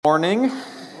Morning.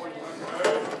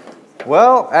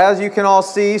 Well, as you can all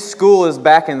see, school is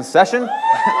back in session.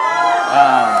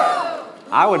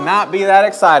 I would not be that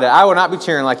excited. I would not be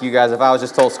cheering like you guys if I was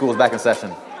just told school is back in session.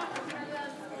 A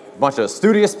bunch of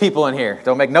studious people in here.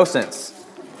 Don't make no sense.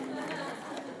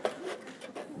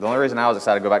 The only reason I was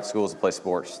excited to go back to school is to play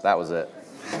sports. That was it.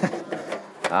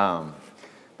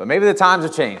 But maybe the times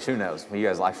have changed. Who knows? You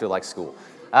guys actually like school.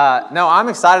 No, I'm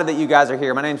excited that you guys are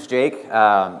here. My name's Jake.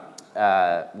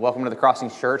 Welcome to the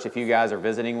Crossings Church if you guys are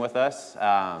visiting with us.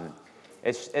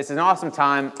 It's an awesome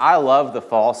time. I love the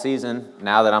fall season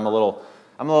now that I'm a little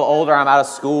older, I'm out of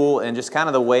school, and just kind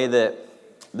of the way that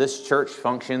this church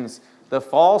functions. The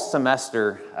fall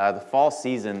semester, the fall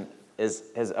season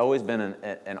has always been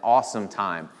an awesome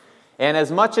time. And as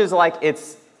much as like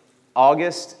it's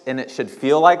August and it should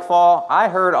feel like fall, I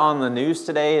heard on the news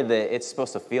today that it's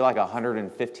supposed to feel like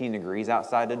 115 degrees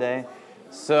outside today.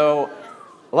 So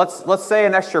Let's say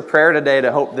an extra prayer today to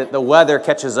hope that the weather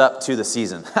catches up to the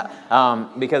season.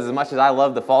 Because as much as I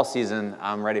love the fall season,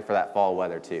 I'm ready for that fall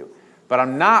weather too. But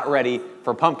I'm not ready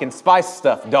for pumpkin spice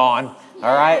stuff, Dawn.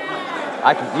 All right?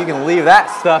 You can leave that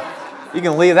stuff. You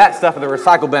can leave that stuff in the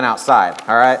recycle bin outside.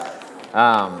 All right?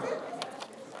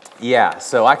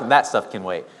 That stuff can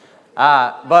wait.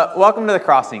 But welcome to the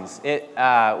Crossings.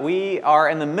 We are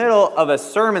in the middle of a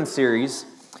sermon series.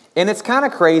 And it's kind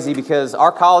of crazy because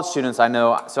our college students, I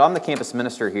know, so I'm the campus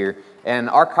minister here, and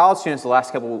our college students the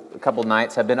last couple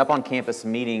nights have been up on campus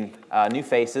meeting new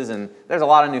faces, and there's a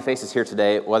lot of new faces here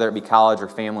today, whether it be college or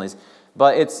families.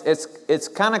 But it's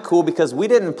kind of cool because we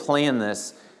didn't plan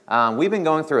this. We've been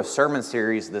going through a sermon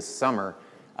series this summer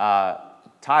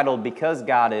titled, Because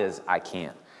God Is, I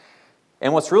Can.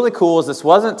 And what's really cool is this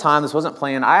wasn't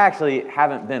planned. I actually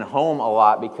haven't been home a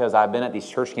lot because I've been at these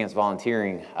church camps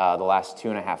volunteering the last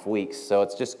 2.5 weeks, so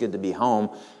it's just good to be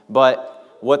home.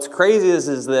 But what's crazy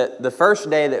is that the first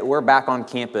day that we're back on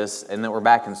campus and that we're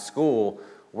back in school,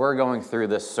 we're going through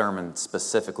this sermon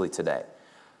specifically today.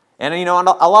 And a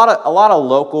lot of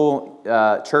local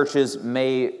churches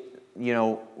may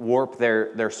warp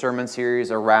their sermon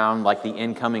series around like the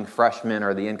incoming freshmen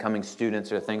or the incoming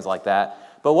students or things like that.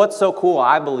 But what's so cool,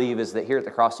 I believe, is that here at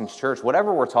the Crossings Church,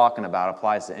 whatever we're talking about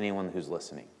applies to anyone who's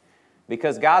listening.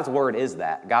 Because God's Word is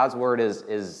that. God's Word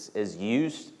is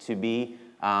used to be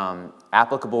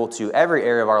applicable to every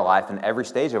area of our life and every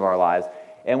stage of our lives.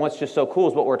 And what's just so cool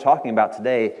is what we're talking about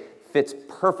today fits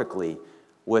perfectly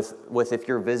with if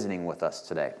you're visiting with us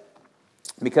today.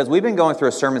 Because we've been going through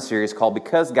a sermon series called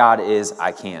Because God Is,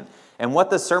 I Can. And what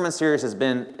this sermon series has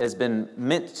been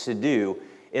meant to do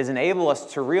is enable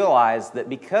us to realize that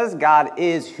because God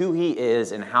is who He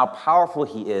is and how powerful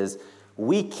He is,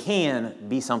 we can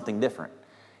be something different.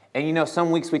 And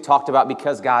some weeks we talked about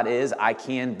because God is, I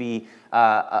can be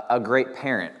a great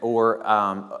parent, or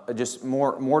just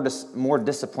more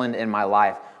disciplined in my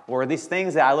life, or these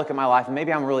things that I look at my life and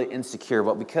maybe I'm really insecure,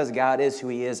 but because God is who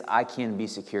He is, I can be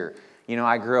secure.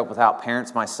 I grew up without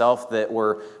parents myself that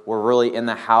were really in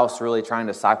the house, really trying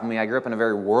to disciple me. I grew up in a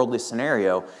very worldly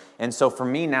scenario. And so for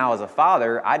me now as a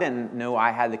father, I didn't know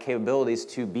I had the capabilities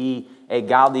to be a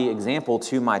godly example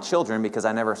to my children because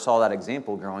I never saw that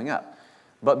example growing up.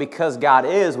 But because God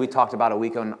is, we talked about a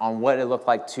week on what it looked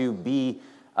like to be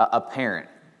a parent.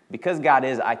 Because God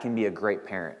is, I can be a great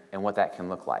parent and what that can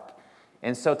look like.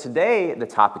 And so today the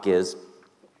topic is,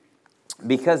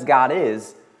 because God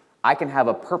is, I can have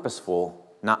a purposeful,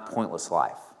 not pointless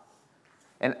life.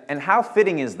 And how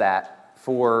fitting is that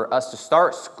for us to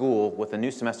start school with a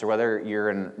new semester, whether you're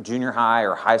in junior high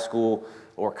or high school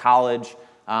or college,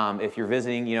 if you're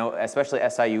visiting, especially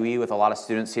SIUE with a lot of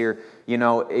students here,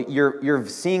 you're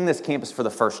seeing this campus for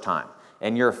the first time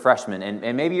and you're a freshman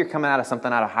and maybe you're coming out of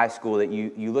something out of high school that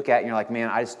you look at and you're like, man,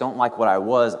 I just don't like what I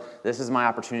was. This is my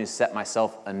opportunity to set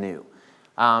myself anew.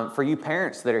 For you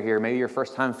parents that are here, maybe you're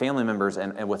first-time family members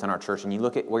and within our church, and you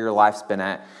look at where your life's been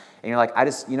at, and you're like, I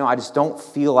just don't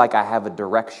feel like I have a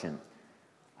direction.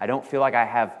 I don't feel like I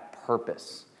have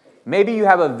purpose. Maybe you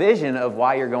have a vision of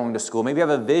why you're going to school. Maybe you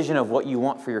have a vision of what you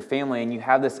want for your family, and you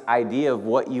have this idea of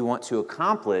what you want to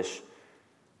accomplish,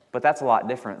 but that's a lot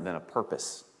different than a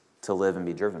purpose to live and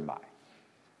be driven by.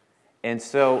 And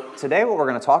so today what we're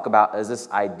going to talk about is this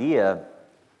idea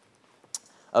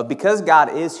of because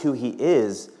God is who He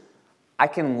is, I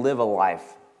can live a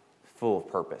life full of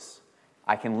purpose.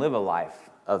 I can live a life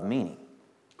of meaning.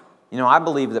 I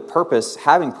believe that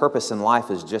having purpose in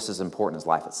life is just as important as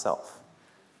life itself.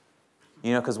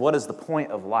 Because what is the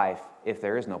point of life if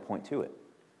there is no point to it?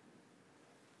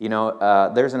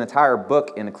 There's an entire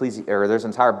book in there's an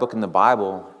entire book in the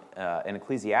Bible in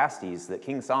Ecclesiastes that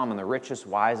King Solomon, the richest,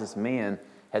 wisest man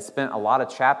has spent a lot of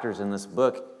chapters in this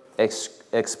book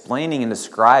explaining and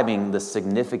describing the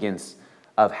significance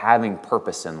of having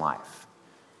purpose in life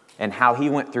and how he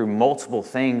went through multiple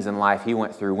things in life. He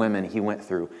went through women, he went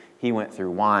through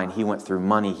wine, he went through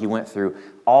money, he went through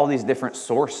all these different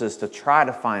sources to try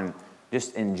to find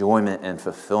just enjoyment and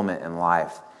fulfillment in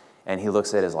life. And he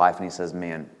looks at his life and he says,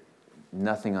 man,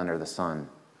 nothing under the sun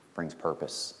brings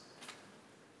purpose.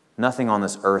 Nothing on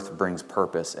this earth brings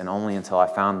purpose, and only until I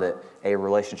found that a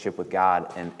relationship with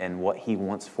God and what he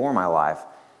wants for my life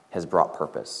has brought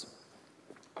purpose.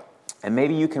 And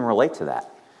maybe you can relate to that.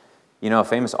 You know, a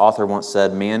famous author once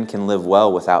said, man can live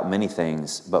well without many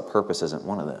things, but purpose isn't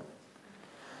one of them.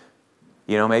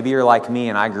 You know, maybe you're like me,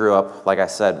 and I grew up, like I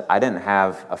said, I didn't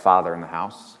have a father in the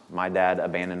house. My dad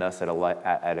abandoned us at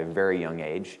a very young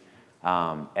age.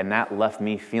 And that left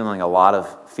me feeling a lot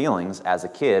of feelings as a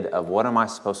kid of what am I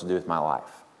supposed to do with my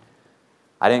life?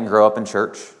 I didn't grow up in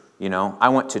church. You know, I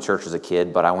went to church as a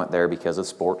kid, but I went there because of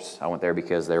sports. I went there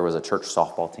because there was a church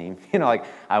softball team. You know, like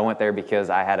I went there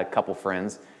because I had a couple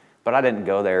friends, but I didn't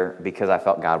go there because I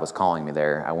felt God was calling me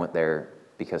there. I went there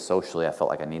because socially I felt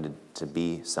like I needed to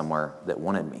be somewhere that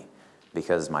wanted me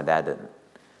because my dad didn't.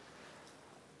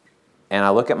 And I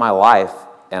look at my life,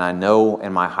 and I know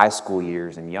in my high school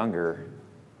years and younger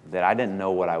that I didn't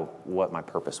know what my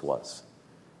purpose was.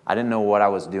 I didn't know what I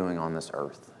was doing on this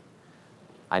earth.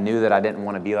 I knew that I didn't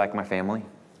want to be like my family.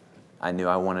 I knew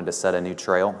I wanted to set a new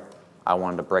trail. I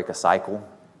wanted to break a cycle.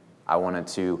 I wanted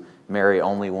to marry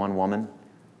only one woman.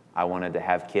 I wanted to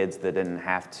have kids that didn't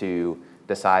have to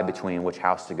decide between which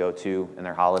house to go to in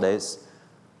their holidays.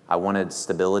 I wanted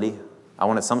stability. I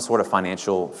wanted some sort of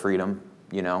financial freedom,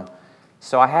 you know.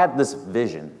 So I had this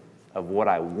vision of what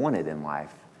I wanted in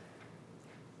life.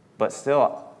 But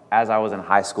still, as I was in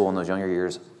high school in those younger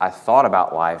years, I thought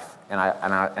about life, and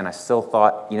I still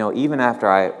thought, you know, even after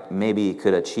I maybe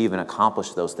could achieve and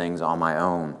accomplish those things on my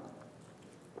own,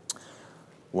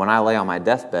 when I lay on my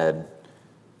deathbed,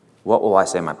 what will I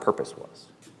say my purpose was?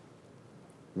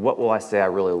 What will I say I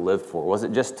really lived for? Was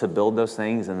it just to build those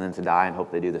things and then to die and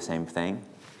hope they do the same thing?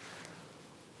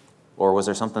 Or was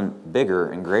there something bigger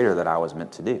and greater that I was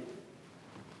meant to do?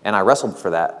 And I wrestled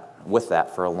with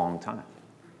that for a long time.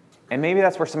 And maybe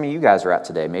that's where some of you guys are at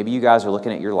today. Maybe you guys are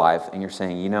looking at your life and you're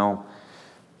saying, you know,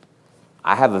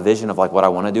 I have a vision of like what I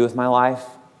want to do with my life,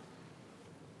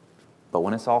 but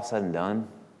when it's all said and done,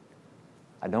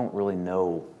 I don't really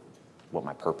know what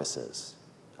my purpose is.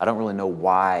 I don't really know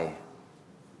why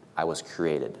I was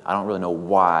created. I don't really know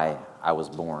why I was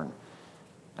born.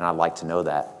 And I'd like to know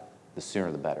that. The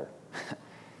sooner the better.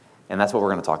 And that's what we're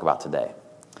going to talk about today.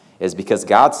 Is because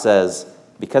God says,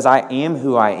 because I am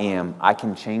who I am, I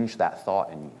can change that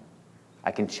thought in you.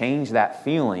 I can change that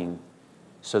feeling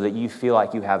so that you feel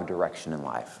like you have direction in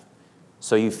life.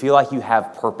 So you feel like you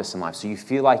have purpose in life. So you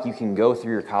feel like you can go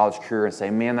through your college career and say,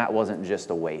 man, that wasn't just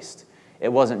a waste.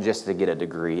 It wasn't just to get a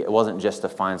degree. It wasn't just to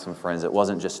find some friends. It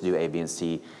wasn't just to do A, B, and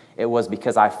C. It was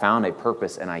because I found a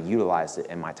purpose and I utilized it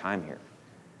in my time here.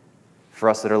 For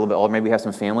us that are a little bit older, maybe we have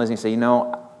some families and you say, you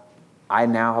know, I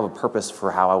now have a purpose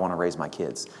for how I want to raise my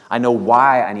kids. I know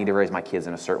why I need to raise my kids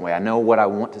in a certain way. I know what I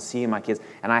want to see in my kids.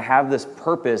 And I have this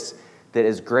purpose that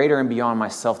is greater and beyond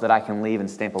myself that I can leave and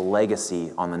stamp a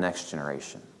legacy on the next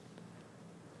generation.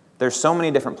 There's so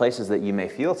many different places that you may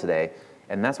feel today,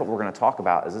 and that's what we're going to talk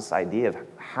about, is this idea of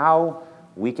how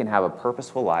we can have a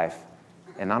purposeful life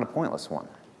and not a pointless one.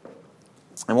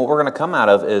 And what we're going to come out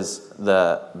of is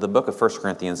the book of 1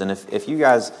 Corinthians. And if you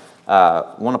guys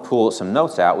want to pull some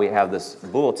notes out, we have this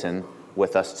bulletin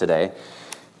with us today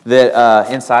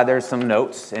that inside there's some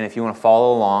notes. And if you want to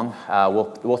follow along,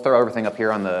 we'll throw everything up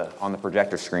here on the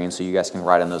projector screen so you guys can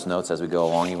write in those notes as we go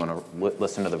along. You want to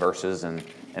listen to the verses and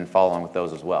follow along with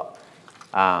those as well.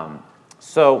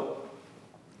 So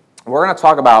we're going to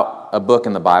talk about a book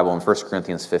in the Bible in 1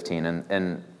 Corinthians 15.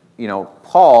 And you know,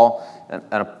 Paul,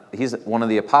 he's one of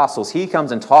the apostles, he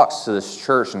comes and talks to this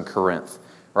church in Corinth,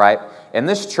 right? And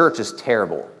this church is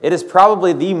terrible. It is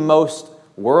probably the most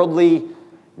worldly,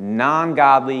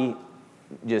 non-godly,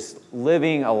 just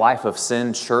living a life of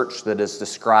sin church that is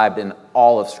described in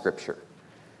all of Scripture.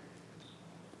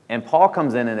 And Paul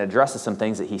comes in and addresses some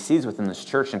things that he sees within this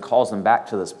church and calls them back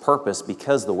to this purpose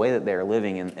because the way that they are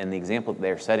living and the example that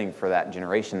they are setting for that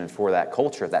generation and for that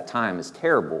culture at that time is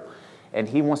terrible. And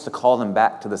he wants to call them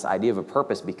back to this idea of a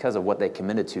purpose because of what they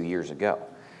committed to years ago.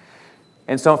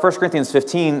 And so in 1 Corinthians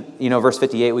 15, verse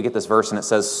 58, we get this verse and it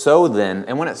says, so then,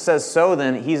 and when it says so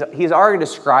then, he's already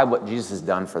described what Jesus has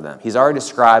done for them. He's already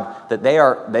described that they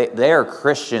are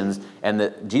Christians and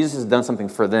that Jesus has done something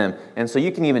for them. And so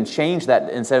you can even change that.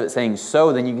 Instead of it saying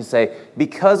so, then you can say,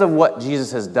 because of what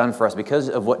Jesus has done for us, because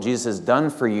of what Jesus has done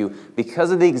for you,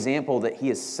 because of the example that he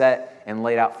has set and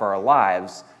laid out for our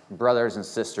lives, brothers and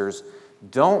sisters,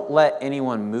 don't let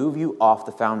anyone move you off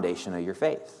the foundation of your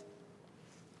faith.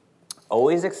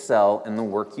 Always excel in the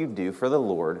work you do for the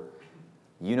Lord.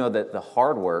 You know that the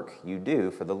hard work you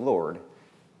do for the Lord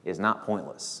is not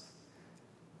pointless.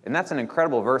 And that's an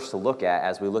incredible verse to look at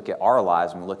as we look at our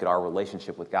lives and we look at our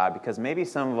relationship with God, because maybe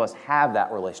some of us have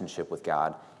that relationship with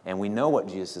God and we know what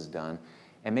Jesus has done,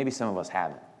 and maybe some of us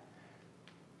haven't.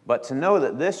 But to know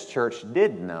that this church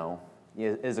did know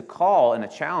is a call and a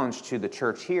challenge to the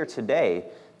church here today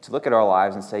to look at our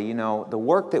lives and say, the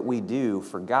work that we do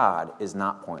for God is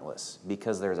not pointless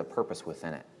because there's a purpose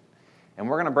within it. And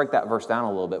we're going to break that verse down a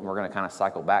little bit, and we're going to kind of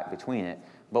cycle back between it.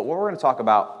 But what we're going to talk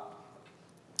about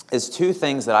is two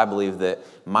things that I believe that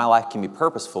my life can be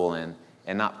purposeful in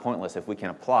and not pointless if we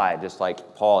can apply, just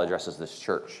like Paul addresses this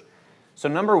church. So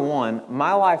number one,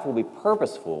 my life will be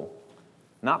purposeful,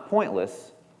 not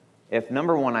pointless, if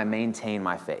number one, I maintain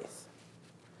my faith.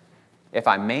 If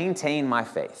I maintain my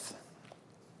faith.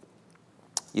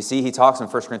 You see, he talks in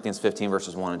 1 Corinthians 15,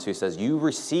 verses 1 and 2, he says, you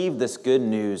receive this good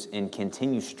news and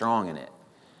continue strong in it.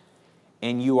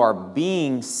 And you are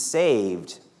being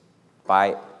saved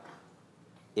by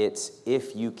it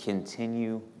if you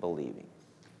continue believing.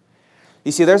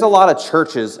 You see, there's a lot of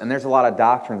churches and there's a lot of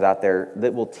doctrines out there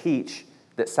that will teach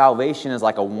that salvation is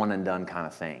like a one and done kind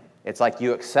of thing. It's like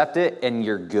you accept it and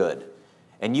you're good.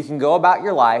 And you can go about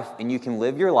your life and you can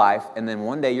live your life, and then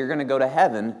one day you're going to go to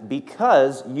heaven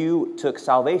because you took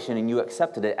salvation and you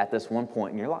accepted it at this one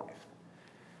point in your life.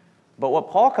 But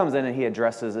what Paul comes in and he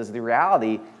addresses is the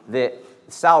reality that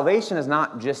salvation is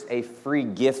not just a free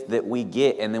gift that we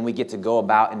get and then we get to go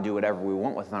about and do whatever we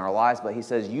want within our lives. But he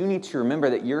says you need to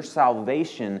remember that your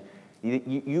salvation,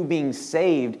 you being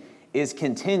saved, is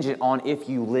contingent on if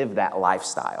you live that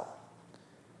lifestyle.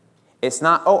 It's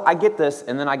not, I get this,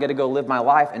 and then I get to go live my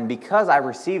life, and because I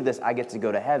received this, I get to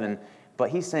go to heaven. But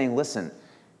he's saying, listen,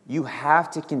 you have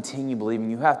to continue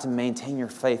believing. You have to maintain your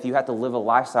faith. You have to live a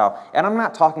lifestyle. And I'm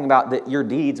not talking about that your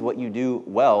deeds, what you do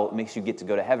well, makes you get to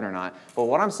go to heaven or not. But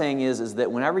what I'm saying is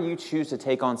that whenever you choose to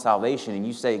take on salvation and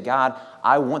you say, God,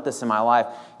 I want this in my life,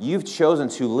 you've chosen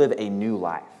to live a new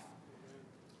life.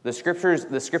 The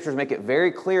scriptures make it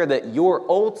very clear that your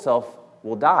old self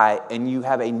will die and you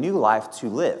have a new life to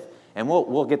live. And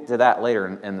we'll get to that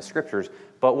later in the scriptures.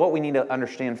 But what we need to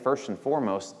understand first and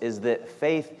foremost is that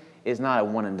faith is not a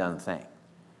one and done thing.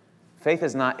 Faith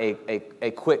is not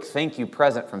a quick thank you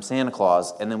present from Santa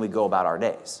Claus and then we go about our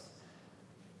days.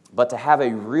 But to have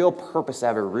a real purpose, to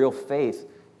have a real faith,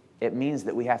 it means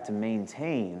that we have to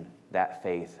maintain that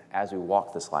faith as we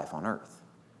walk this life on earth.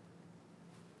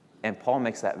 And Paul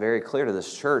makes that very clear to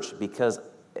this church because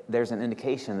there's an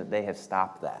indication that they have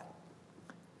stopped that.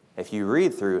 If you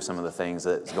read through some of the things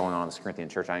that's going on in the Corinthian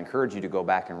church, I encourage you to go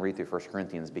back and read through 1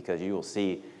 Corinthians because you will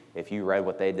see, if you read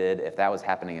what they did, if that was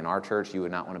happening in our church, you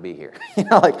would not want to be here.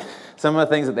 Like some of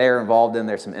the things that they are involved in,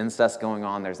 there's some incest going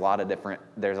on, there's a lot of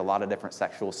different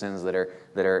sexual sins that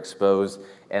are exposed,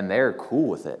 and they're cool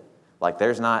with it. Like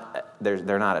they're not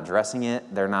addressing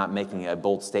it, they're not making a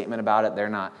bold statement about it, they're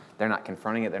not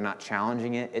confronting it, they're not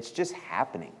challenging it. It's just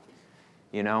happening.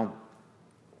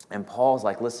 And Paul's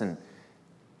like, listen,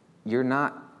 You're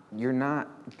not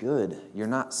good. You're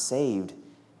not saved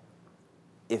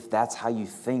if that's how you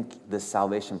think this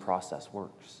salvation process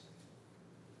works.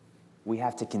 We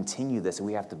have to continue this.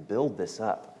 We have to build this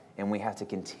up. And we have to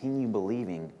continue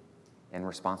believing in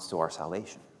response to our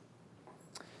salvation.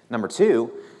 Number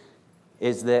two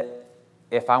is that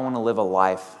if I want to live a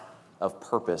life of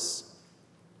purpose,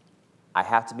 I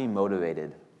have to be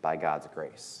motivated by God's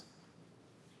grace.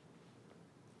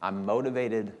 I'm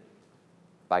motivated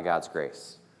by God's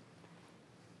grace.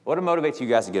 What motivates you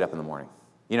guys to get up in the morning?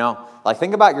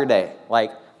 Think about your day.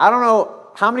 I don't know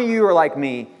how many of you are like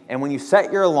me, and when you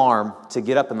set your alarm to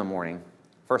get up in the morning,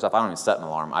 first off, I don't even set an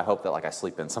alarm. I hope that I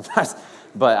sleep in sometimes.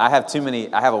 But I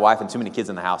have a wife and too many kids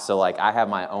in the house, so I have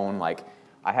my own,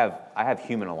 I have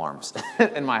human alarms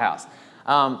in my house.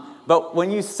 But when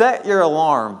you set your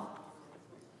alarm,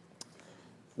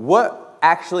 what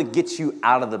actually gets you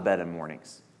out of the bed in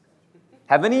mornings?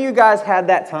 Have any of you guys had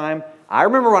that time? I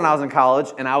remember when I was in college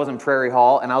and I was in Prairie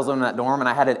Hall and I was living in that dorm and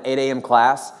I had an 8 a.m.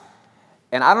 class.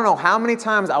 And I don't know how many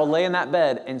times I would lay in that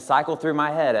bed and cycle through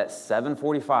my head at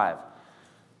 7:45.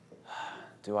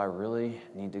 do I really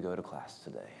need to go to class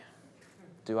today?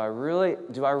 Do I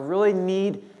really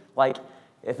need, like,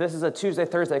 if this is a Tuesday,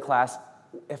 Thursday class,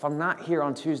 if I'm not here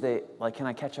on Tuesday, like, can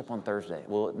I catch up on Thursday?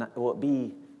 Will it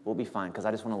be fine? Because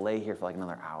I just want to lay here for like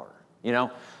another hour, you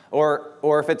know?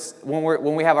 Or if it's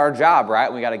when we have our job,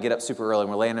 right? We got to get up super early and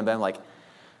we're laying in bed like,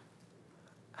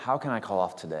 how can I call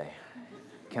off today?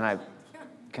 Can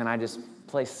I just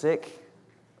play sick?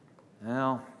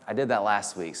 Well, I did that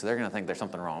last week, so they're going to think there's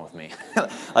something wrong with me.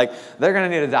 Like, they're going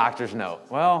to need a doctor's note.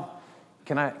 Well,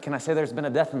 can I say there's been a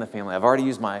death in the family? I've already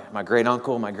used my great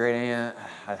uncle, my great aunt.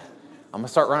 I'm going to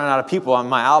start running out of people.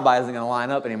 My alibi isn't going to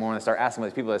line up anymore when I start asking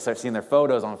these people. They start seeing their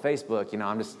photos on Facebook. You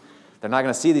know, they're not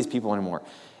going to see these people anymore.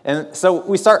 And so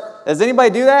we start, does anybody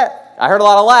do that? I heard a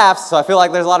lot of laughs, so I feel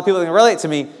like there's a lot of people that can relate to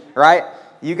me, right?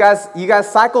 You guys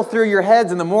cycle through your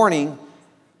heads in the morning,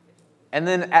 and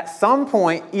then at some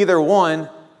point, either one,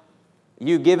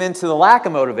 you give in to the lack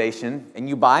of motivation, and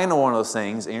you buy into one of those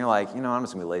things, and you're like, you know, I'm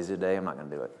just going to be lazy today. I'm not going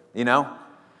to do it, you know?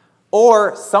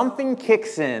 Or something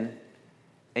kicks in,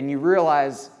 and you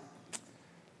realize,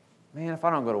 man, if I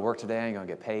don't go to work today, I ain't going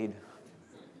to get paid.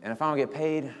 And if I don't get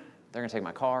paid, they're going to take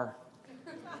my car.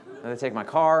 And they take my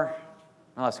car,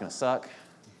 my life's going to suck.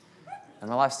 And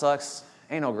my life sucks.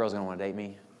 Ain't no girl's going to want to date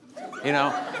me, you know?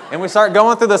 And we start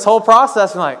going through this whole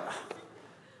process, and like,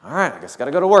 all right, I guess I got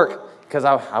to go to work because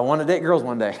I want to date girls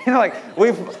one day. You know, like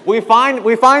we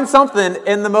find something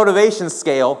in the motivation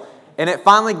scale, and it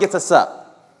finally gets us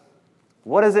up.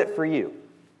 What is it for you?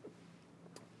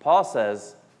 Paul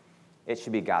says it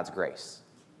should be God's grace.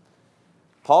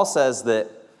 Paul says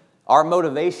that our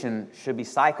motivation should be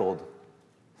cycled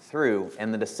through,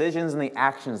 and the decisions and the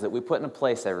actions that we put into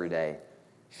place every day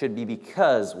should be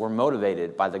because we're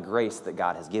motivated by the grace that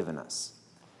God has given us.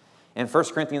 In 1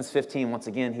 Corinthians 15, once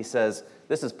again, he says,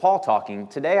 this is Paul talking,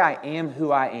 today I am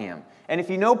who I am. And if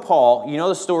you know Paul, you know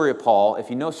the story of Paul, if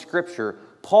you know Scripture,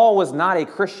 Paul was not a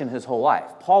Christian his whole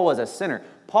life. Paul was a sinner.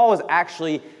 Paul was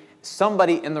actually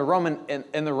somebody in the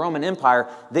Roman Empire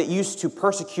that used to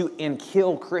persecute and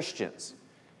kill Christians.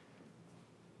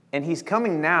 And he's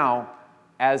coming now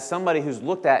as somebody who's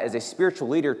looked at as a spiritual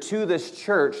leader to this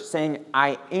church saying,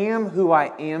 I am who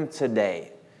I am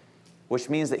today, which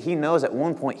means that he knows at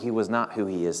one point he was not who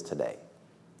he is today.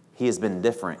 He has been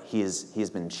different. He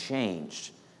has been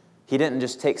changed. He didn't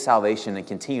just take salvation and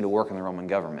continue to work in the Roman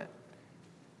government.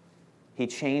 He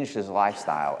changed his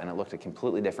lifestyle, and it looked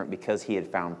completely different because he had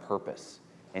found purpose.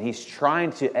 And he's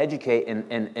trying to educate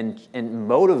and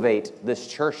motivate this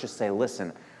church to say,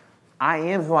 listen, I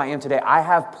am who I am today. I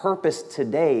have purpose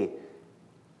today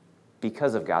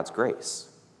because of God's grace.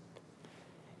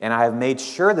 And I have made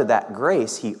sure that that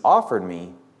grace he offered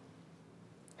me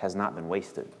has not been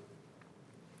wasted.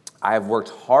 I have worked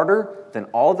harder than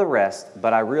all the rest,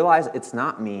 but I realize it's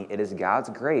not me. It is God's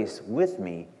grace with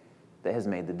me that has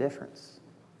made the difference.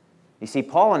 You see,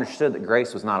 Paul understood that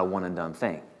grace was not a one-and-done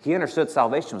thing. He understood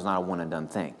salvation was not a one-and-done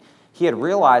thing. He had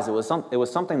realized it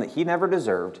was something that he never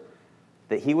deserved,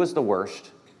 that he was the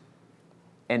worst,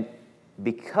 and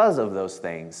because of those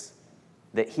things,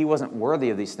 that he wasn't worthy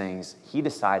of these things, he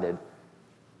decided,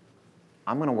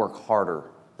 I'm going to work harder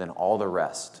than all the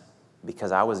rest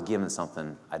because I was given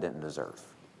something I didn't deserve.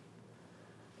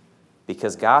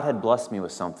 Because God had blessed me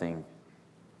with something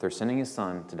through sending his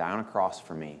son to die on a cross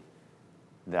for me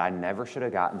that I never should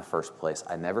have got in the first place.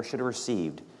 I never should have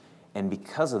received. And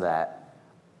because of that,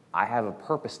 I have a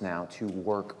purpose now to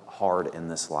work hard in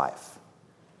this life.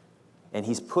 And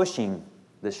he's pushing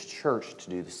this church to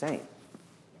do the same.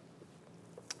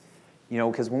 You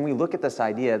know, because when we look at this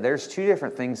idea, there's two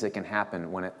different things that can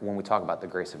happen when we talk about the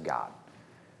grace of God.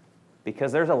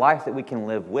 Because there's a life that we can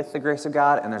live with the grace of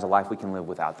God, and there's a life we can live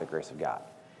without the grace of God.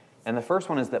 And the first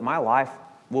one is that my life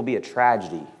will be a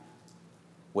tragedy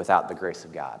without the grace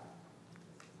of God.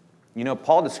 You know,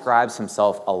 Paul describes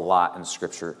himself a lot in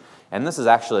Scripture, and this is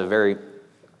actually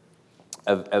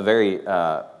a very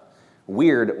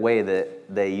weird way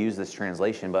that they use this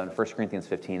translation, but in 1 Corinthians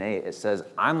 15:8, it says,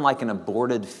 I'm like an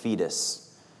aborted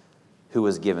fetus who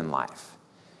was given life.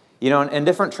 You know, in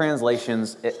different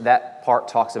translations, that part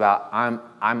talks about I'm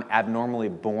abnormally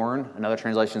born. Another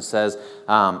translation says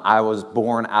I was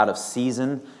born out of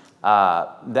season.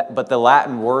 But the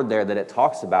Latin word there that it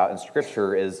talks about in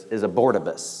Scripture is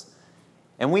abortibus.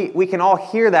 And we can all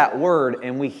hear that word,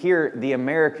 and we hear the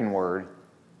American word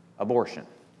abortion,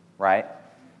 right?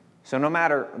 So no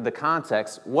matter the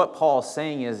context, what Paul is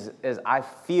saying is I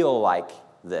feel like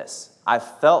this. I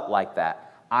felt like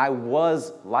that. I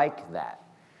was like that.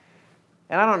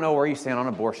 And I don't know where you stand on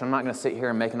abortion. I'm not going to sit here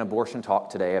and make an abortion talk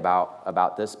today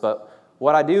about this. But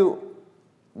what I do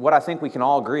what I think we can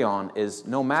all agree on is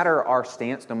no matter our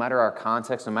stance, no matter our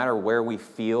context, no matter where we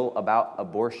feel about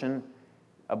abortion,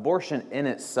 abortion in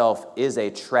itself is a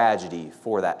tragedy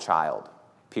for that child,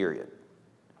 period.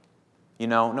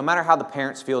 No matter how the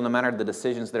parents feel, no matter the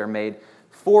decisions that are made,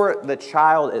 for the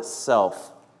child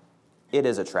itself, it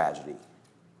is a tragedy.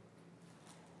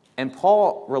 And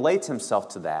Paul relates himself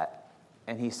to that,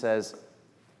 and he says,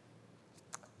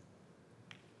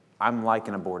 I'm like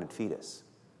an aborted fetus.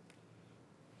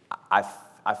 I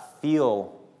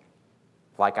feel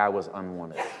like I was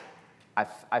unwanted.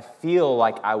 I feel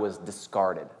like I was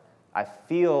discarded. I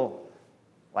feel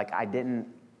like I didn't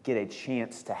get a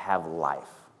chance to have life.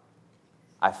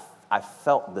 I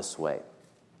felt this way.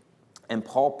 And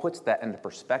Paul puts that into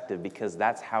perspective because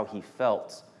that's how he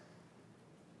felt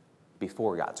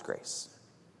before God's grace.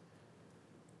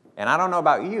 And I don't know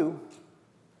about you,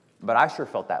 but I sure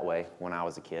felt that way when I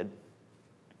was a kid.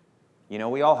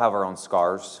 We all have our own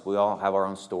scars. We all have our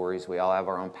own stories. We all have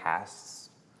our own pasts.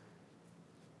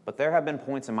 But there have been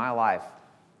points in my life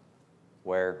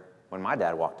where when my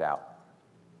dad walked out,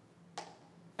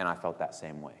 and I felt that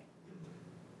same way.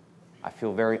 I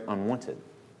feel very unwanted.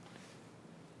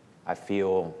 I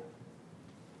feel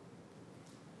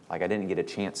like I didn't get a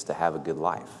chance to have a good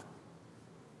life.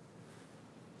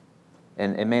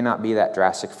 And it may not be that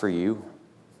drastic for you,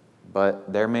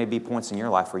 but there may be points in your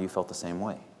life where you felt the same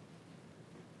way.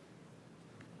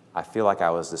 I feel like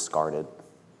I was discarded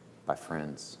by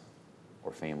friends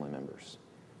or family members.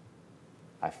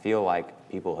 I feel like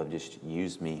people have just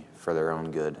used me for their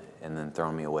own good and then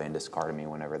thrown me away and discarded me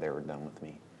whenever they were done with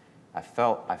me. I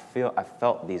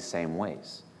felt these same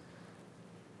ways.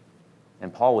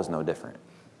 And Paul was no different.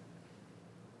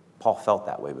 Paul felt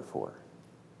that way before.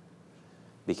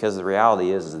 Because the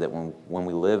reality is that when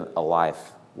we live a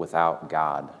life without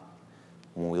God,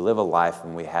 when we live a life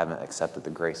when we haven't accepted the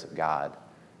grace of God,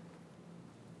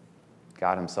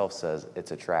 God himself says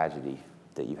it's a tragedy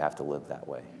that you have to live that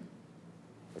way.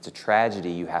 It's a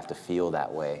tragedy you have to feel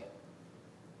that way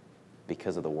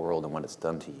because of the world and what it's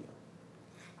done to you.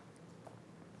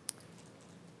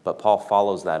 But Paul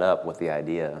follows that up with the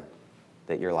idea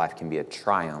that your life can be a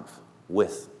triumph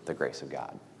with the grace of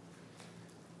God.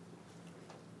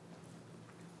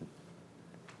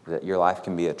 That your life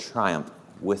can be a triumph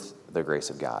with the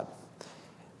grace of God.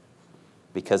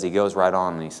 Because he goes right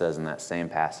on and he says in that same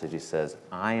passage, he says,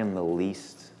 I am the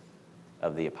least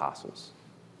of the apostles.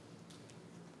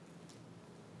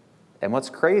 And what's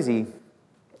crazy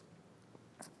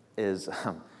is,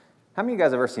 how many of you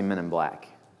guys have ever seen Men in Black?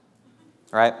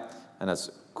 Right? And that's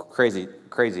crazy,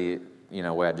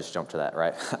 way I just jumped to that,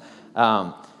 right?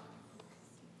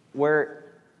 Where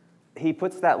he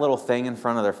puts that little thing in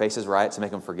front of their faces, right, to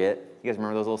make them forget. You guys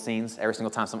remember those little scenes? Every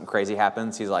single time something crazy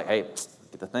happens, he's like, hey,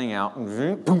 get the thing out,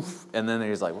 and then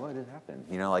he's like, what did happen?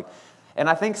 And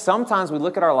I think sometimes we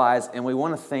look at our lives and we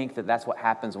want to think that that's what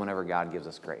happens whenever God gives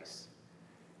us grace.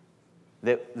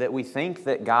 That we think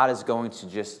that God is going to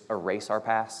just erase our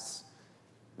pasts,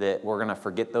 that we're going to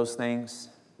forget those things,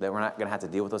 that we're not going to have to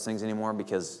deal with those things anymore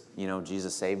because,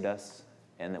 Jesus saved us,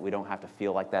 and that we don't have to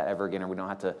feel like that ever again, or we don't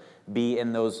have to be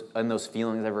in those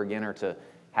feelings ever again, or to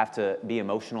have to be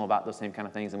emotional about those same kind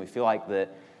of things. And we feel like that,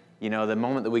 the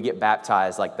moment that we get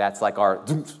baptized, like that's like our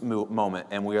moment,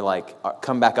 and we're like,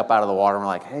 come back up out of the water, and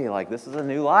we're like, hey, like this is a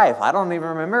new life. I don't even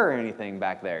remember anything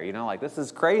back there. Like this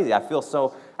is crazy. I feel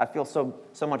so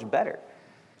much better.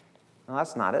 No,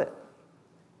 that's not it.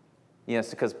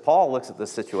 It's because Paul looks at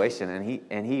this situation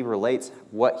and he relates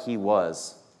what he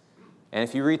was. And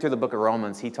if you read through the book of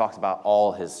Romans, he talks about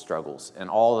all his struggles and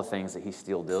all the things that he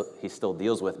still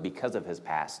deals with because of his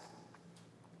past.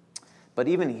 But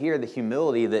even here, the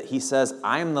humility that he says,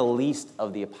 I am the least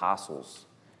of the apostles.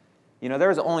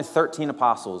 There's only 13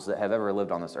 apostles that have ever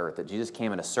lived on this earth, that Jesus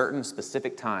came at a certain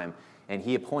specific time, and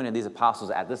he appointed these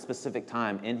apostles at this specific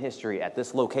time in history, at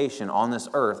this location on this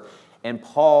earth, and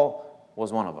Paul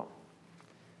was one of them.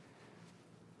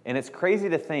 And it's crazy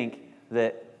to think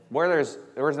that where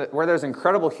there's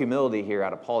incredible humility here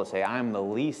out of Paul to say, I am the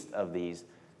least of these,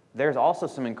 there's also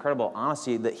some incredible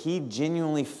honesty that he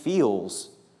genuinely feels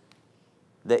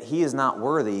that he is not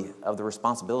worthy of the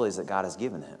responsibilities that God has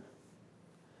given him.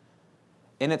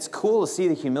 And it's cool to see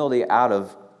the humility out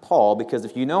of Paul, because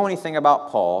if you know anything about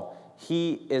Paul,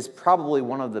 he is probably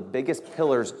one of the biggest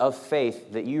pillars of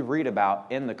faith that you read about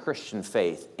in the Christian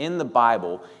faith, in the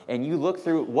Bible, and you look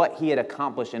through what he had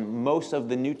accomplished, and most of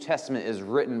the New Testament is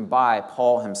written by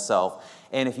Paul himself.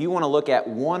 And if you want to look at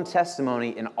one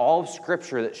testimony in all of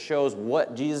Scripture that shows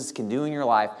what Jesus can do in your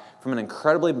life, from an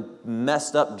incredibly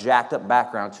messed up, jacked up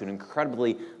background to an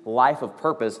incredibly life of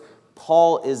purpose,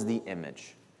 Paul is the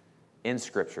image. in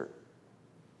Scripture.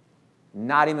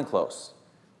 Not even close.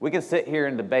 We can sit here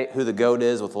and debate who the GOAT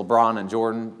is with LeBron and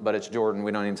Jordan, but it's Jordan.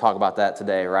 We don't even talk about that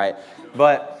today, right?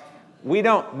 But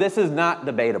this is not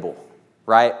debatable,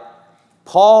 right?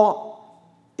 Paul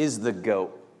is the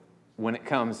GOAT when it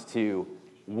comes to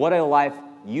what a life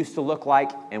used to look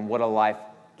like and what a life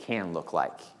can look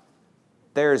like.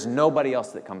 There is nobody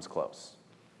else that comes close.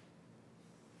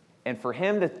 And for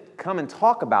him to come and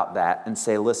talk about that and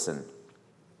say, listen,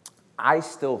 I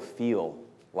still feel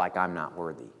like I'm not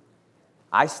worthy.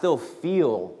 I still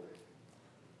feel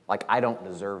like I don't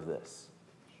deserve this.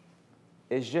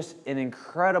 It's just an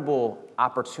incredible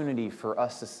opportunity for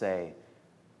us to say,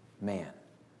 man,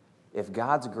 if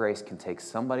God's grace can take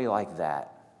somebody like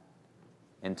that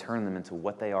and turn them into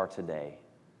what they are today,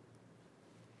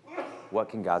 what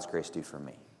can God's grace do for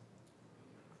me?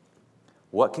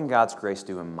 What can God's grace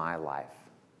do in my life?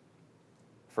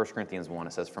 1 Corinthians 1,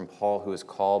 it says, from Paul, who is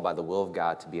called by the will of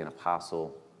God to be an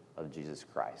apostle of Jesus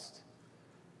Christ.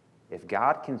 If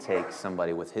God can take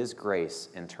somebody with his grace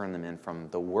and turn them in from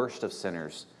the worst of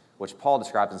sinners, which Paul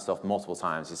describes himself multiple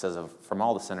times, he says, from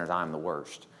all the sinners, I am the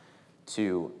worst,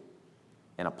 to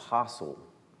an apostle,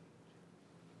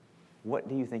 what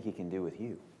do you think he can do with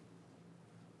you?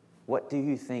 What do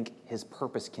you think his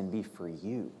purpose can be for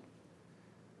you?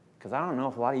 Because I don't know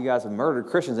if a lot of you guys have murdered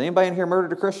Christians. Anybody in here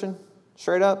murdered a Christian?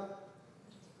 Straight up?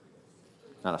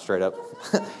 No, straight up.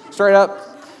 Straight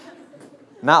up.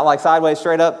 Not like sideways,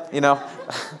 straight up, you know.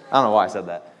 I don't know why I said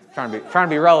that. I'm trying to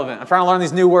be relevant. I'm trying to learn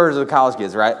these new words of the college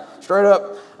kids, right? Straight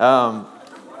up.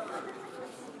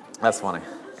 That's funny.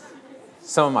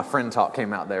 Some of my friend talk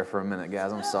came out there for a minute,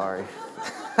 guys. I'm sorry.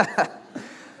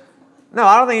 No,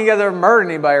 I don't think you guys ever murdered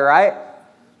anybody, right?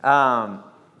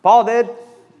 Paul did.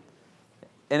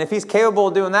 And if he's capable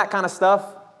of doing that kind of stuff,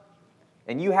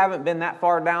 and you haven't been that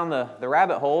far down the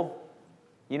rabbit hole,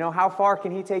 you know, how far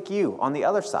can he take you on the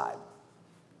other side?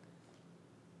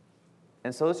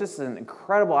 And so it's just an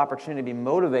incredible opportunity to be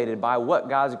motivated by what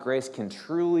God's grace can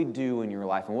truly do in your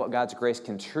life and what God's grace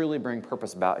can truly bring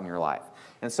purpose about in your life.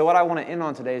 And so what I want to end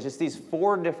on today is just these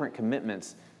 4 different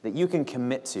commitments that you can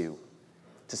commit to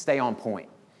stay on point.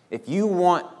 If you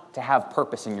want to have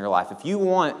purpose in your life, if you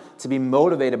want to be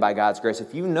motivated by God's grace,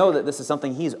 if you know that this is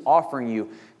something he's offering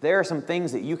you, there are some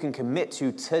things that you can commit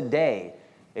to today.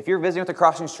 If you're visiting with the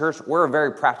Crossings Church, we're a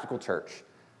very practical church.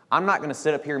 I'm not going to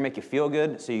sit up here and make you feel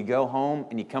good so you go home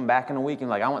and you come back in a week and you're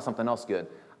like, I want something else good.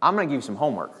 I'm going to give you some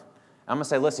homework. I'm going to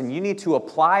say, listen, you need to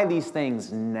apply these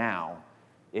things now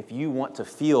if you want to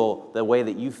feel the way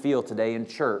that you feel today in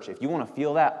church. If you want to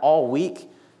feel that all week,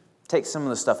 take some of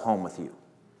the stuff home with you.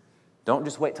 Don't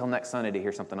just wait till next Sunday to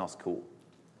hear something else cool.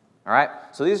 All right?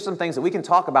 So these are some things that we can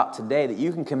talk about today that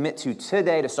you can commit to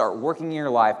today to start working in your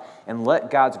life and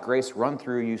let God's grace run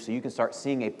through you so you can start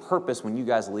seeing a purpose when you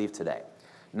guys leave today.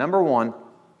 Number 1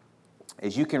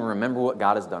 is you can remember what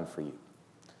God has done for you.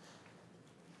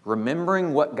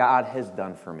 Remembering what God has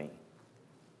done for me.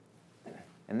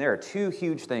 And there are 2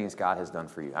 huge things God has done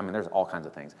for you. I mean, there's all kinds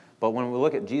of things. But when we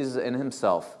look at Jesus and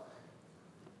himself,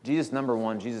 Jesus, number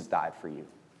 1, Jesus died for you.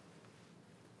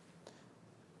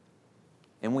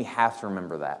 And we have to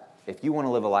remember that. If you want to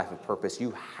live a life of purpose,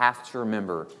 you have to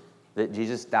remember that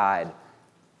Jesus died,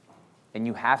 and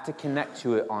you have to connect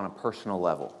to it on a personal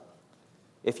level.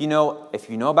 If you know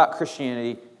about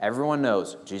Christianity, everyone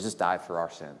knows Jesus died for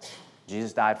our sins.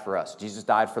 Jesus died for us. Jesus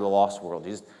died for the lost world.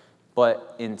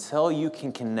 But until you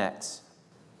can connect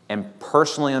and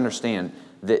personally understand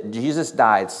that Jesus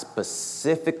died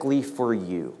specifically for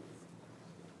you,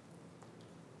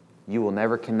 you will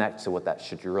never connect to what that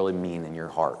should really mean in your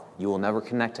heart. You will never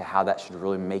connect to how that should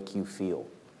really make you feel.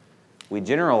 We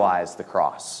generalize the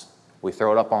cross. We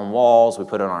throw it up on walls. We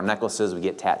put it on our necklaces. We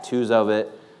get tattoos of it.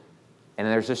 And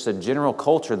there's just a general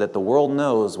culture that the world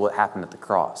knows what happened at the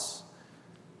cross.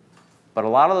 But a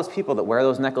lot of those people that wear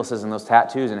those necklaces and those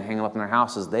tattoos and hang them up in their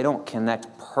houses, they don't connect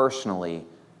personally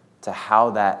to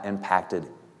how that impacted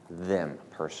them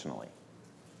personally.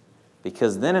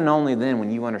 Because then and only then, when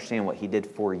you understand what he did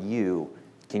for you,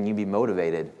 can you be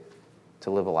motivated to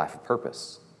live a life of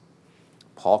purpose.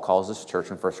 Paul calls this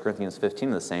church in 1 Corinthians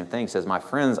 15 the same thing. He says, my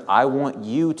friends, I want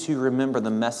you to remember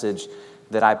the message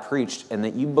that I preached and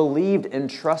that you believed and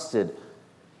trusted.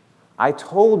 I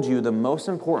told you the most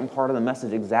important part of the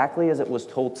message exactly as it was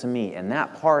told to me, and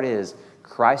that part is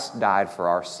Christ died for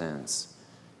our sins,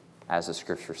 as the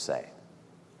scriptures say.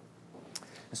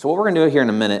 So what we're going to do here in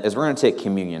a minute is we're going to take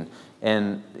communion.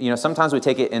 And, sometimes we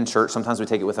take it in church, sometimes we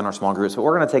take it within our small groups, but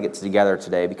we're going to take it together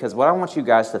today because what I want you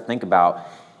guys to think about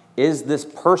is this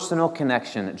personal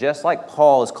connection, just like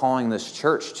Paul is calling this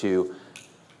church to.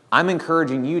 I'm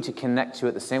encouraging you to connect to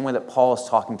it the same way that Paul is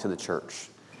talking to the church.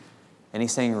 And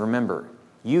he's saying, remember,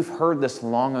 you've heard this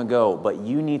long ago, but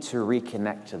you need to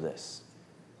reconnect to this.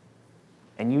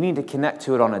 And you need to connect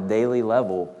to it on a daily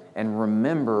level and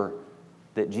remember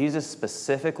that Jesus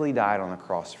specifically died on the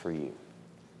cross for you.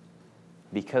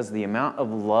 Because the amount of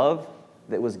love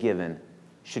that was given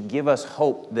should give us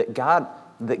hope that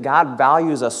God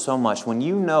values us so much. When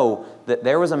you know that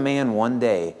there was a man one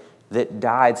day that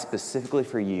died specifically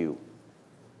for you,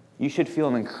 you should feel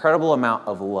an incredible amount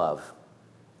of love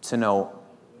to know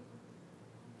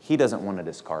he doesn't want to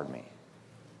discard me.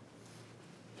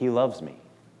 He loves me.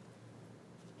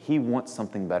 He wants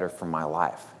something better for my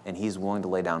life, and he's willing to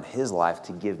lay down his life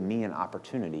to give me an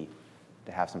opportunity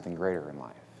to have something greater in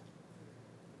life.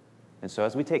 And so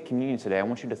as we take communion today, I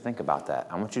want you to think about that.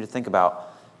 I want you to think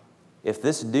about, if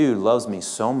this dude loves me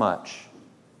so much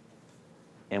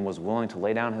and was willing to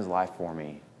lay down his life for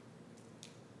me,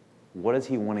 what is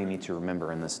he wanting me to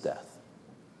remember in this death?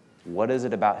 What is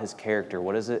it about his character?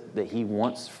 What is it that he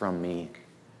wants from me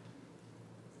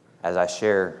as I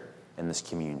share in this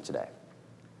communion today?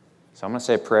 So I'm going to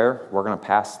say a prayer. We're going to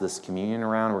pass this communion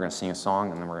around. We're going to sing a song,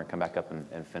 and then we're going to come back up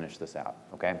and finish this out.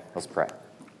 Okay? Let's pray.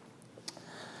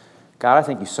 God, I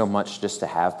thank you so much just to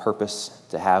have purpose,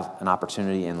 to have an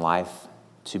opportunity in life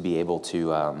to be able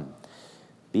to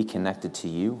be connected to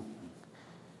you.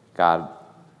 God,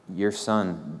 your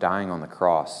son dying on the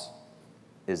cross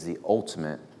is the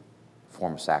ultimate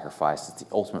form of sacrifice. It's the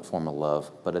ultimate form of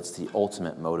love, but it's the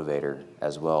ultimate motivator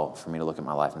as well for me to look at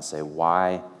my life and say,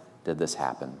 why did this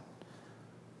happen?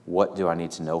 What do I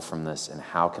need to know from this, and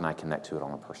how can I connect to it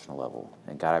on a personal level?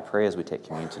 And God, I pray as we take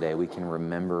communion today, we can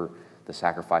remember the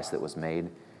sacrifice that was made,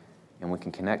 and we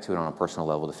can connect to it on a personal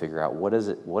level to figure out what is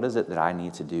it that I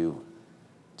need to do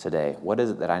today? What is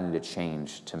it that I need to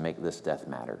change to make this death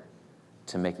matter,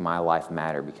 to make my life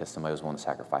matter because somebody was willing to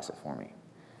sacrifice it for me?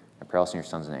 I pray also in your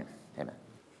son's name. Amen.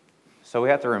 So we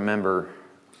have to remember,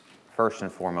 first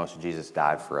and foremost, Jesus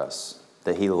died for us,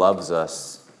 that he loves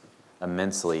us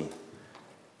immensely.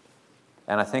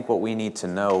 And I think what we need to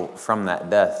know from that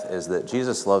death is that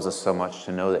Jesus loves us so much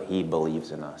to know that he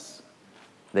believes in us,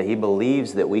 that he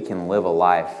believes that we can live a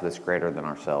life that's greater than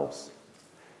ourselves.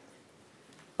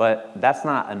 But that's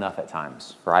not enough at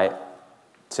times, right?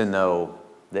 To know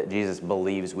that Jesus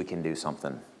believes we can do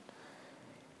something.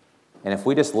 And if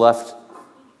we just left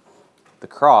the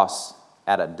cross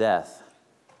at a death,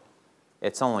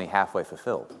 it's only halfway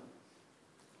fulfilled.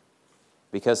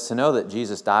 Because to know that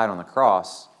Jesus died on the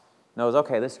cross knows,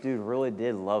 okay, this dude really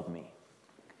did love me.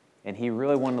 And he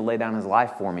really wanted to lay down his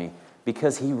life for me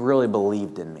because he really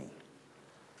believed in me.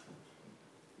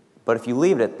 But if you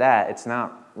leave it at that, it's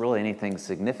not really anything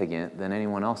significant than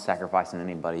anyone else sacrificing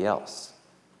anybody else.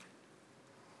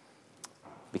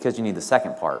 Because you need the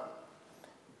second part,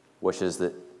 which is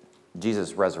that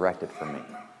Jesus resurrected for me.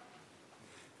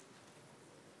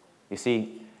 You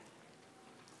see,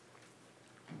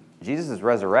 Jesus'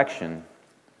 resurrection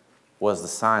was the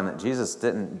sign that Jesus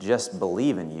didn't just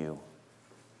believe in you,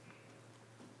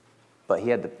 but he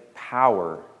had the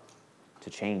power to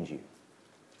change you.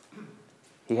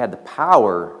 He had the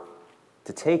power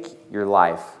to take your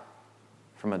life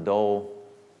from a dull,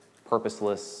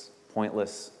 purposeless,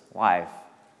 pointless life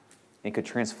and could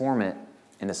transform it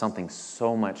into something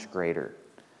so much greater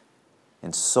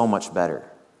and so much better.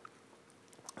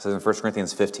 It says in 1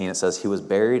 Corinthians 15, it says, he was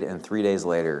buried, and 3 days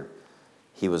later,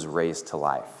 he was raised to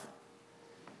life.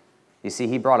 You see,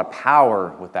 he brought a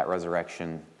power with that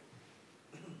resurrection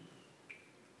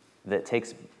that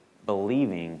takes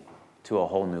believing to a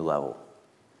whole new level.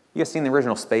 You guys seen the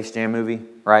original Space Jam movie,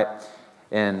 right?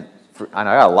 And I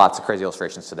know I got lots of crazy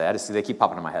illustrations today. They keep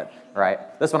popping in my head,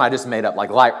 right? This one I just made up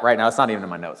like right now. It's not even in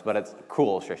my notes, but it's a cool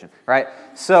illustration, right?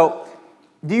 So,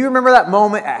 do you remember that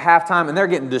moment at halftime and they're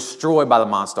getting destroyed by the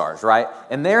Monstars, right?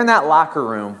 And they're in that locker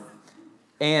room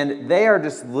and they are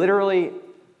just literally,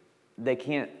 they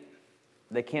can't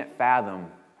fathom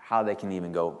how they can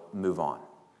even go move on,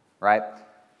 right?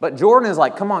 But Jordan is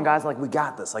like, come on, guys, like we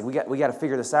got this. Like we got to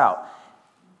figure this out.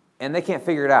 And they can't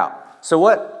figure it out. So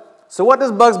what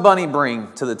does Bugs Bunny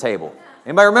bring to the table?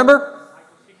 Anybody remember?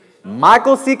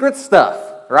 Michael's Secret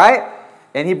Stuff, right?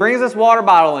 And he brings this water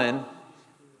bottle in,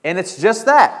 and it's just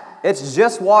that. It's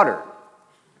just water.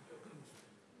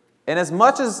 And as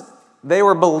much as they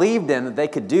were believed in that they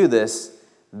could do this,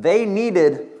 they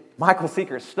needed Michael's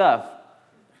Secret Stuff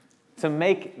to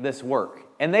make this work.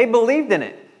 And they believed in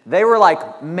it. They were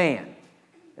like, man.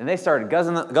 And they started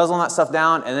guzzling that stuff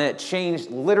down, and then it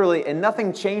changed literally, and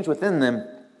nothing changed within them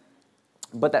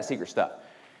but that secret stuff.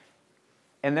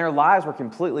 And their lives were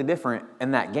completely different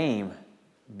in that game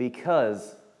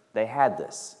because They had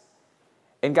this.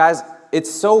 And guys, it's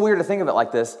so weird to think of it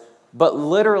like this, but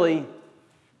literally,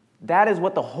 that is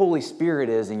what the Holy Spirit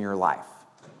is in your life.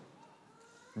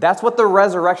 That's what the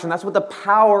resurrection, that's what the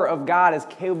power of God is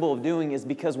capable of doing, is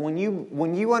because when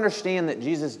you understand that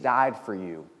Jesus died for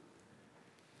you,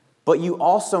 but you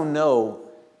also know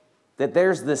that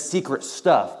there's this secret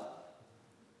stuff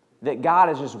that God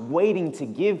is just waiting to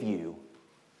give you,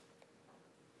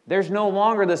 there's no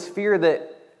longer this fear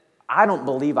that I don't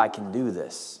believe I can do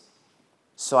this,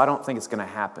 so I don't think it's going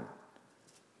to happen.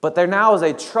 But there now is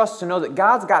a trust to know that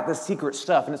God's got this secret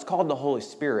stuff, and it's called the Holy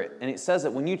Spirit. And it says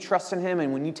that when you trust in Him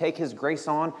and when you take His grace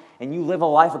on and you live a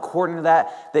life according to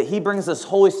that, that He brings this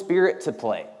Holy Spirit to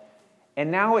play. And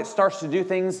now it starts to do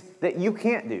things that you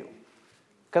can't do.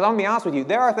 Because I'm going to be honest with you,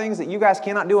 there are things that you guys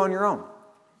cannot do on your own.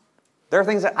 There are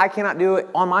things that I cannot do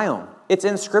on my own. It's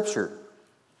in Scripture.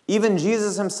 Even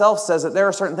Jesus Himself says that there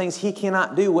are certain things He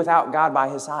cannot do without God by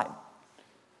His side.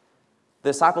 The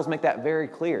disciples make that very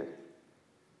clear.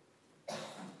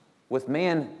 With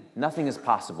man, nothing is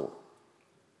possible.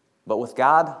 But with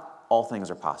God, all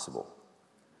things are possible.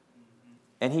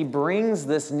 And He brings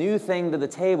this new thing to the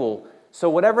table. So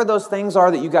whatever those things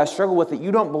are that you guys struggle with, that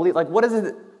you don't believe, like what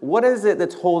is it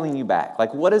that's holding you back?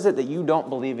 Like what is it that you don't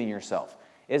believe in yourself?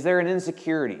 Is there an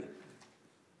insecurity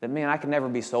that, man, I can never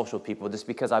be social with people just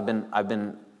because I've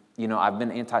been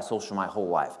antisocial my whole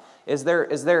life? Is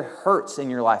there hurts in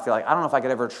your life? You're like, I don't know if I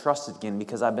could ever trust again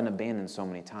because I've been abandoned so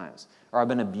many times, or I've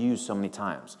been abused so many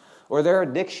times. Or there are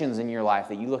addictions in your life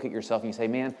that you look at yourself and you say,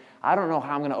 man, I don't know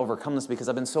how I'm going to overcome this because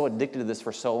I've been so addicted to this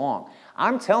for so long.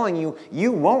 I'm telling you,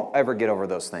 you won't ever get over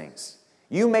those things.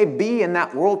 You may be in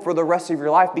that world for the rest of your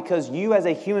life because you as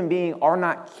a human being are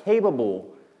not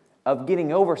capable of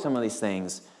getting over some of these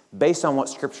things based on what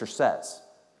Scripture says.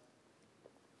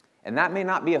 And that may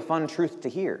not be a fun truth to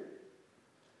hear.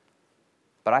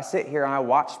 But I sit here and I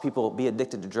watch people be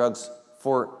addicted to drugs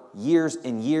for years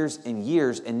and years and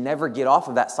years and never get off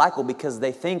of that cycle because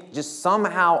they think just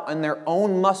somehow in their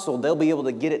own muscle they'll be able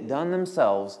to get it done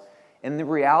themselves. And the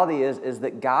reality is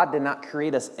that God did not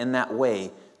create us in that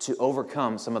way to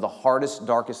overcome some of the hardest,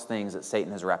 darkest things that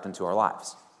Satan has wrapped into our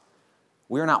lives.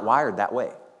 We are not wired that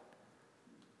way.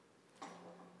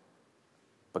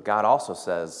 But God also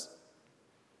says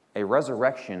a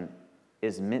resurrection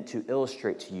is meant to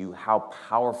illustrate to you how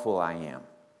powerful I am.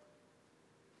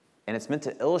 And it's meant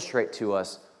to illustrate to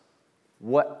us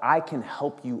what I can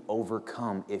help you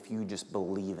overcome if you just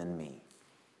believe in me.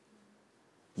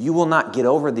 You will not get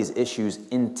over these issues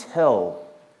until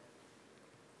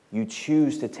you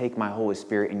choose to take my Holy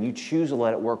Spirit and you choose to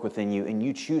let it work within you and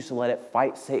you choose to let it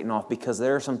fight Satan off, because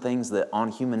there are some things that on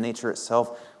human nature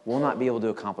itself will not be able to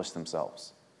accomplish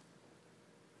themselves.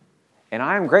 And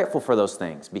I am grateful for those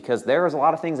things, because there was a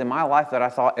lot of things in my life that I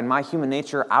thought in my human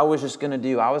nature I was just going to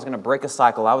do. I was going to break a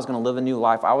cycle. I was going to live a new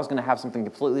life. I was going to have something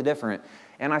completely different.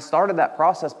 And I started that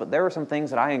process, but there were some things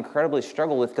that I incredibly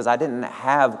struggled with because I didn't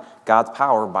have God's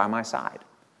power by my side.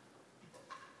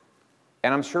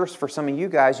 And I'm sure for some of you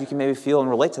guys, you can maybe feel and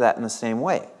relate to that in the same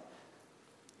way.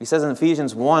 He says in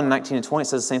Ephesians 1, 19 and 20, it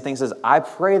says the same thing. It says, I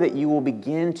pray that you will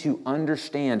begin to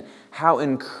understand how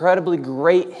incredibly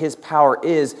great His power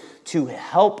is to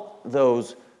help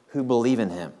those who believe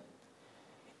in Him.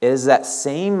 It is that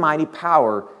same mighty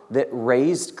power that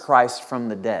raised Christ from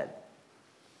the dead.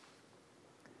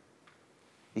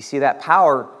 You see, that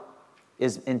power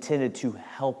is intended to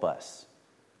help us,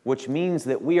 which means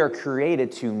that we are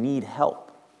created to need help.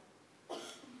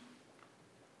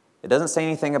 It doesn't say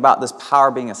anything about this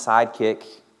power being a sidekick,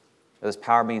 or this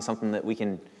power being something that we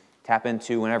can tap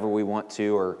into whenever we want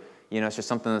to, or it's just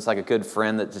something that's like a good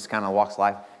friend that just kind of walks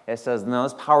life. It says, no,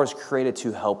 this power is created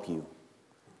to help you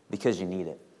because you need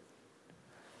it.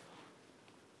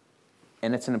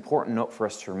 And it's an important note for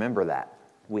us to remember that.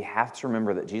 We have to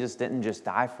remember that Jesus didn't just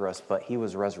die for us, but He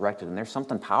was resurrected. And there's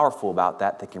something powerful about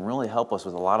that that can really help us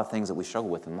with a lot of things that we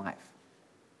struggle with in life.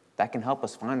 That can help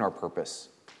us find our purpose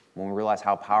when we realize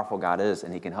how powerful God is,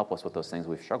 and He can help us with those things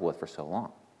we've struggled with for so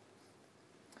long.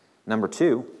 Number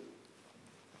 2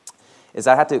 is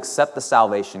I have to accept the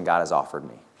salvation God has offered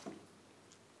me.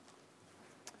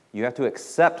 You have to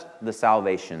accept the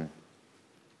salvation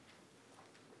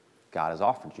God has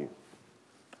offered you.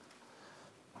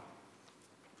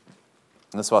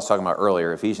 And this is what I was talking about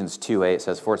earlier. Ephesians 2:8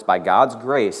 says, for it's by God's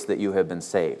grace that you have been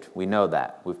saved. We know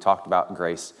that. We've talked about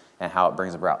grace and how it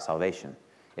brings about salvation.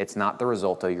 It's not the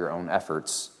result of your own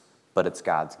efforts, but it's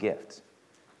God's gift.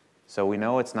 So we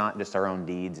know it's not just our own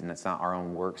deeds and it's not our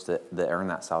own works that earn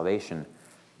that salvation,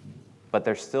 but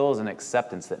there still is an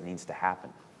acceptance that needs to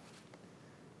happen.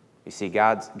 You see,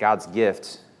 God's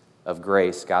gift of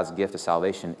grace, God's gift of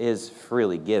salvation, is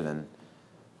freely given,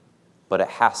 but it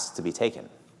has to be taken.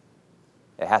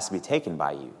 It has to be taken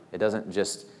by you. It doesn't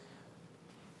just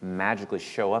magically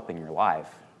show up in your life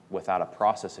without a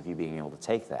process of you being able to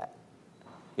take that.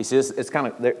 You see, this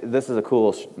is a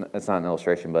cool, it's not an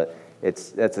illustration, but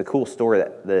it's a cool story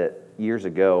that years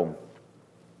ago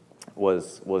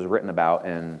was written about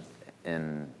in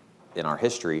our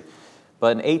history.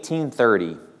 But in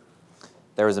 1830,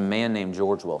 there was a man named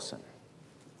George Wilson,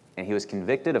 and he was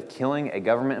convicted of killing a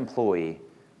government employee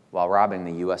while robbing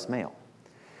the U.S. mail.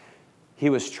 He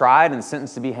was tried and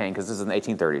sentenced to be hanged, because this is in the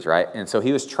 1830s, right? And so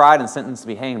he was tried and sentenced to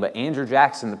be hanged, but Andrew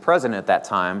Jackson, the president at that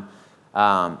time,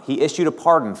 he issued a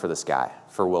pardon for this guy,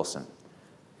 for Wilson,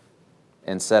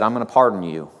 and said, I'm going to pardon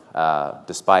you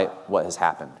despite what has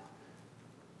happened.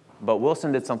 But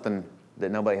Wilson did something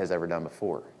that nobody has ever done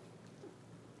before.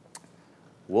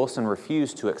 Wilson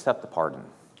refused to accept the pardon,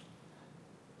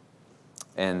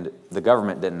 and the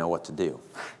government didn't know what to do.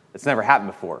 It's never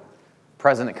happened before. The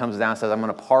president comes down and says, I'm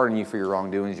going to pardon you for your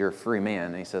wrongdoings. You're a free man.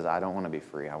 And he says, I don't want to be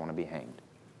free. I want to be hanged.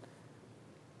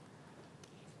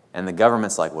 And the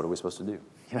government's like, what are we supposed to do?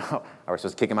 Are we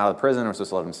supposed to kick him out of the prison? Are we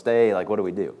supposed to let him stay? Like, what do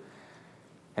we do?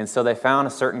 And so they found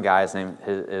a certain guy,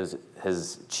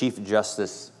 his Chief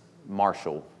Justice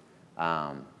Marshall.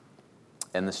 And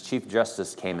this Chief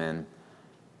Justice came in,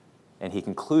 and he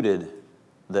concluded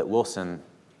that Wilson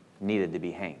needed to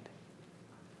be hanged.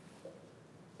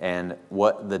 And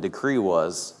what the decree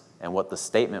was, and what the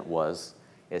statement was,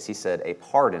 is he said, a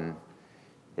pardon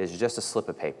is just a slip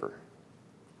of paper.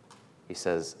 He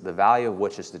says, the value of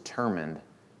which is determined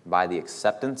by the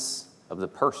acceptance of the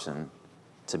person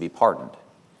to be pardoned.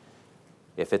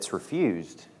 If it's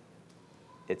refused,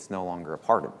 it's no longer a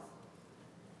pardon.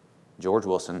 George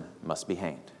Wilson must be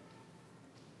hanged.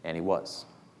 And he was.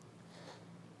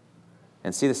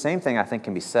 And see, the same thing I think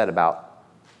can be said about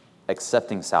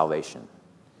accepting salvation.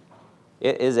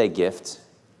 It is a gift,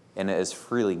 and it is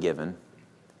freely given,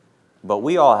 but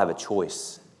we all have a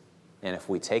choice. And if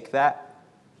we take that,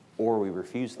 or we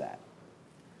refuse that.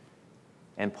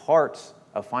 And part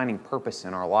of finding purpose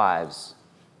in our lives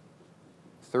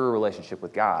through a relationship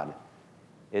with God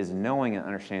is knowing and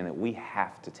understanding that we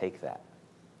have to take that,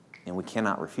 and we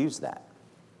cannot refuse that.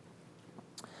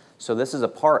 So this is a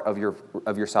part of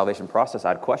your salvation process.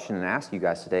 I'd question and ask you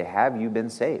guys today, have you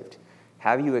been saved?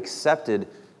 Have you accepted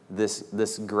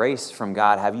this grace from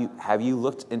God? Have you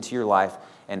looked into your life,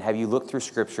 and have you looked through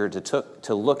Scripture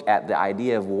to look at the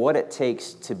idea of what it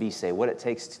takes to be saved, what it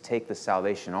takes to take the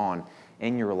salvation on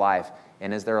in your life,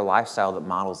 and is there a lifestyle that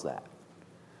models that?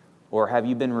 Or have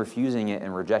you been refusing it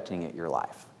and rejecting it your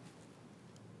life?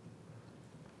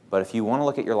 But if you want to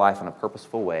look at your life in a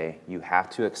purposeful way, you have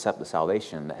to accept the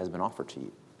salvation that has been offered to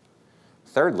you.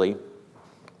 Thirdly,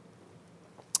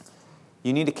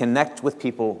 you need to connect with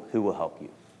people who will help you.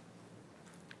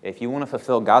 If you want to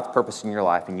fulfill God's purpose in your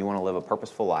life and you want to live a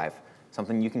purposeful life,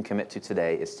 something you can commit to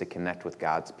today is to connect with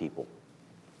God's people.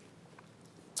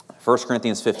 1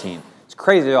 Corinthians 15. It's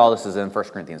crazy all this is in 1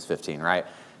 Corinthians 15, right?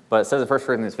 But it says in 1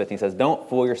 Corinthians 15, it says, don't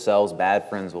fool yourselves, bad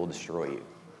friends will destroy you.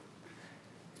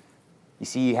 You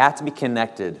see, you have to be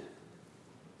connected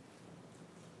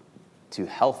to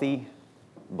healthy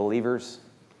believers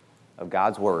of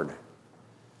God's Word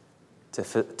to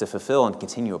fulfill and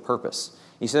continue a purpose.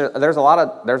 You see, there's a lot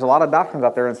of doctrines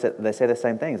out there, and they say the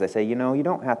same things. They say, you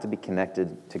don't have to be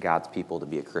connected to God's people to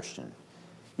be a Christian.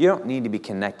 You don't need to be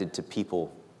connected to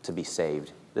people to be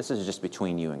saved. This is just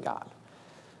between you and God.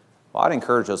 Well, I'd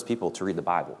encourage those people to read the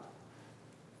Bible,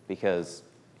 because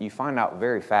you find out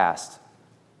very fast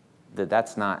that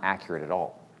that's not accurate at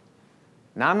all.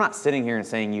 Now, I'm not sitting here and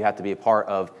saying you have to be a part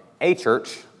of a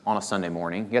church on a Sunday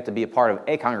morning. You have to be a part of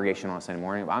a congregation on a Sunday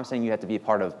morning. But I'm saying you have to be a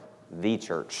part of the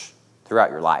church throughout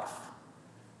your life.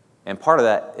 And part of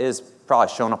that is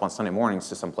probably showing up on Sunday mornings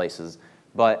to some places.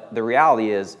 But the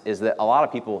reality is that a lot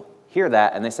of people hear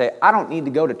that and they say, I don't need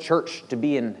to go to church to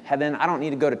be in heaven. I don't need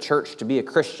to go to church to be a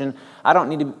Christian. I don't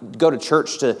need to go to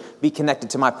church to be connected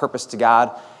to my purpose to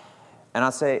God. And I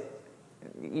say,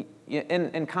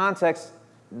 in context,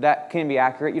 that can be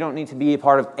accurate. You don't need to be a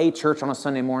part of a church on a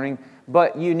Sunday morning,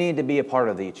 but you need to be a part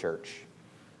of the church.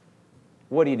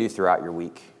 What do you do throughout your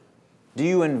week? Do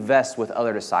you invest with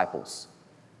other disciples?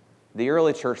 The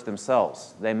early church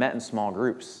themselves, they met in small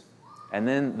groups. And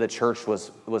then the church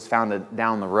was founded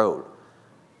down the road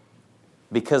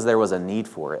because there was a need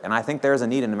for it. And I think there's a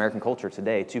need in American culture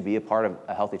today to be a part of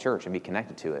a healthy church and be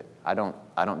connected to it. I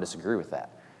don't disagree with that.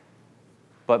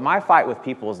 But my fight with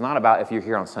people is not about if you're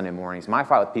here on Sunday mornings. My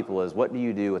fight with people is, what do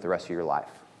you do with the rest of your life?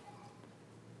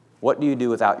 What do you do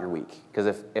without your week?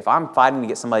 Because if I'm fighting to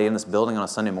get somebody in this building on a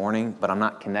Sunday morning, but I'm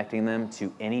not connecting them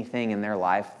to anything in their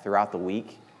life throughout the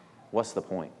week, what's the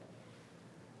point?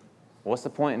 What's the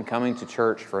point in coming to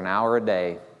church for an hour a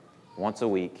day, once a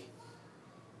week,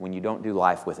 when you don't do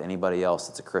life with anybody else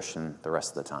that's a Christian the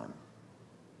rest of the time?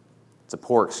 It's a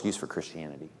poor excuse for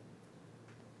Christianity.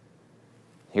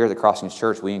 Here at the Crossings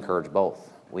Church, we encourage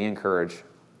both. We encourage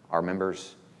our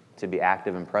members to be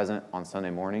active and present on Sunday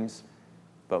mornings,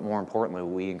 but more importantly,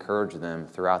 we encourage them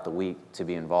throughout the week to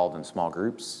be involved in small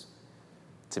groups,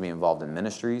 to be involved in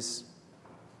ministries,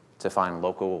 to find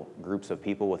local groups of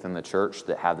people within the church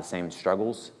that have the same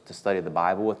struggles, to study the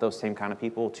Bible with those same kind of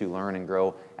people, to learn and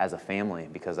grow as a family,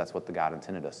 because that's what God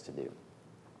intended us to do.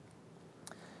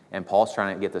 And Paul's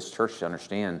trying to get this church to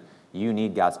understand you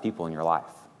need God's people in your life,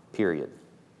 period.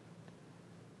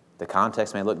 The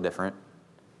context may look different.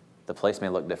 The place may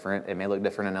look different. It may look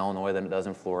different in Illinois than it does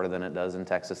in Florida, than it does in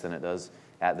Texas, than it does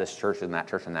at this church and that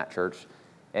church and that church.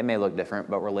 It may look different,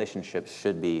 but relationships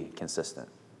should be consistent.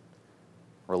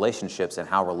 Relationships and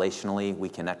how relationally we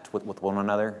connect with one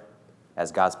another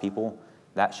as God's people,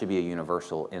 that should be a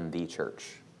universal in the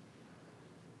church.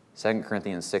 2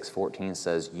 Corinthians 6:14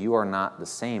 says, "You are not the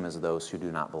same as those who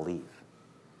do not believe.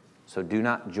 So do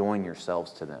not join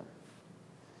yourselves to them.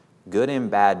 Good and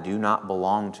bad do not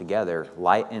belong together.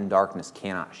 Light and darkness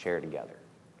cannot share together."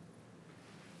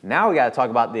 Now we got to talk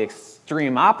about the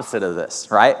extreme opposite of this,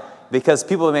 right? Because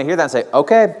people may hear that and say,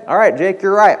 okay, all right, Jake,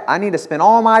 you're right. I need to spend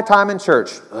all my time in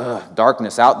church.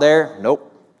 Darkness out there?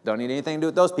 Nope. Don't need anything to do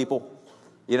with those people,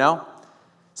 you know?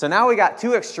 So now we got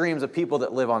two extremes of people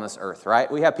that live on this earth,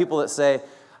 right? We have people that say,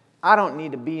 I don't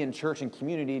need to be in church and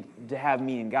community to have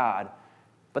me and God.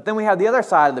 But then we have the other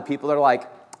side of the people that are like,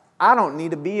 I don't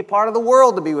need to be a part of the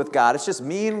world to be with God. It's just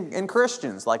me and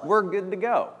Christians. Like, we're good to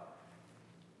go.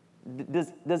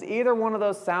 Does either one of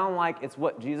those sound like it's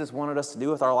what Jesus wanted us to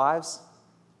do with our lives?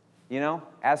 You know,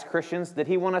 as Christians, did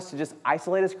he want us to just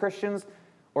isolate as Christians?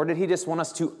 Or did he just want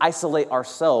us to isolate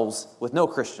ourselves with no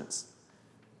Christians?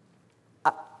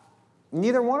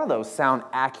 Neither one of those sound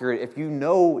accurate if you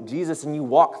know Jesus and you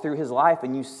walk through his life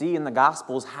and you see in the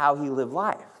Gospels how he lived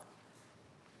life.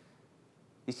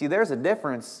 You see, there's a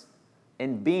difference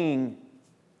in being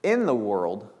in the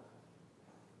world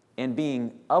and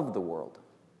being of the world.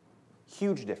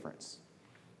 Huge difference.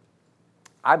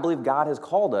 I believe God has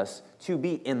called us to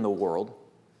be in the world.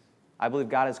 I believe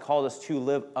God has called us to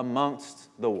live amongst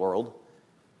the world,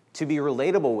 to be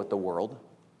relatable with the world.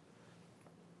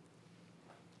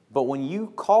 But when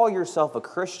you call yourself a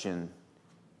Christian,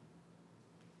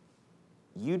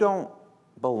 you don't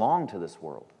belong to this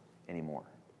world anymore.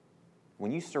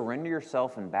 When you surrender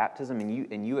yourself in baptism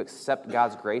and you accept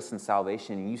God's grace and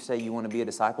salvation and you say you want to be a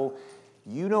disciple,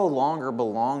 you no longer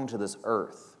belong to this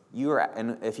earth.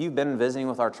 And if you've been visiting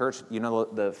with our church, you know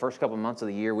the first couple of months of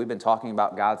the year, we've been talking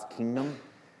about God's kingdom.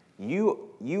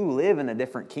 You live in a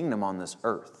different kingdom on this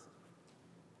earth.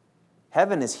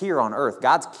 Heaven is here on earth.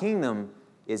 God's kingdom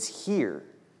is here.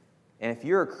 And if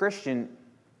you're a Christian,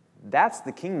 that's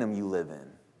the kingdom you live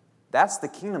in. That's the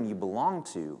kingdom you belong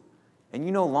to. And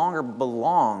you no longer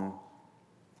belong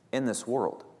in this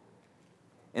world.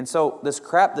 And so this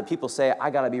crap that people say, I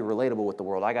got to be relatable with the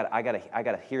world. I got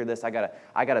to hear this. I got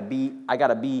to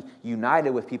be united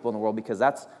with people in the world because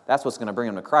that's what's going to bring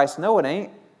them to Christ. No, it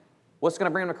ain't. What's going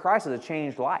to bring them to Christ is a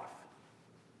changed life.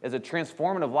 Is a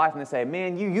transformative life. And they say,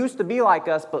 man, you used to be like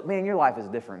us, but man, your life is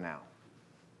different now.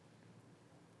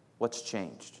 What's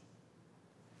changed?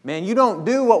 Man, you don't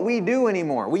do what we do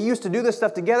anymore. We used to do this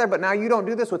stuff together, but now you don't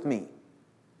do this with me.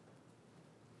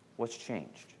 What's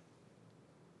changed?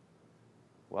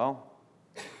 Well,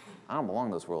 I don't belong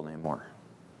to this world anymore.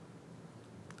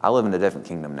 I live in a different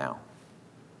kingdom now.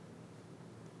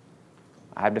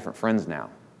 I have different friends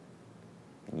now.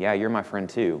 And yeah, you're my friend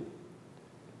too.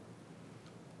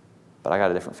 But I got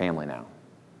a different family now.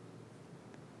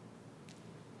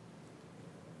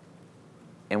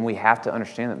 And we have to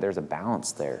understand that there's a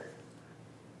balance there.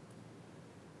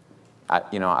 I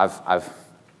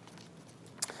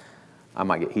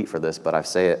might get heat for this, but I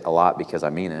say it a lot because I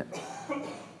mean it.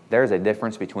 There's a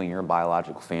difference between your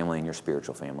biological family and your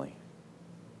spiritual family.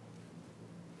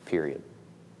 Period.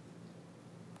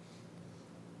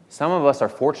 Some of us are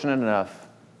fortunate enough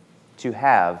to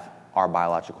have our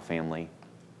biological family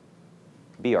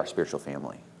be our spiritual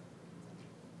family.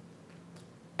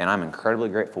 And I'm incredibly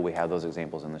grateful we have those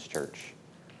examples in this church.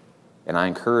 And I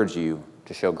encourage you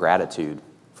to show gratitude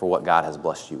for what God has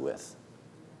blessed you with.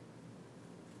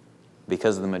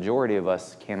 Because the majority of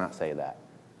us cannot say that.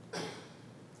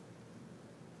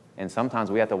 And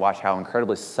sometimes we have to watch how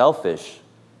incredibly selfish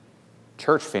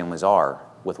church families are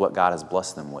with what God has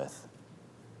blessed them with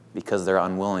because they're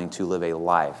unwilling to live a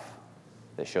life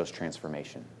that shows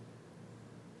transformation.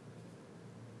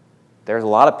 There's a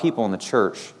lot of people in the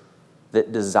church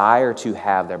that desire to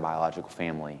have their biological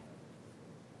family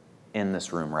in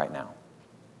this room right now.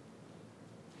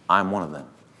 I'm one of them.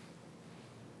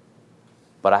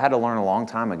 But I had to learn a long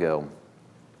time ago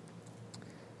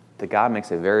that God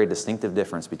makes a very distinctive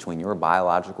difference between your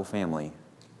biological family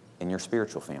and your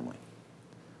spiritual family.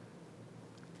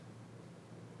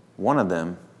 One of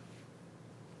them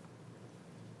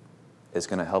is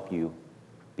going to help you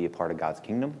be a part of God's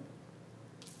kingdom.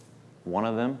 One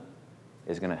of them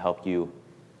is going to help you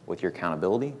with your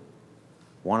accountability.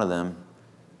 One of them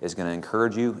is going to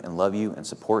encourage you and love you and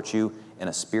support you in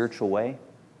a spiritual way.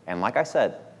 And like I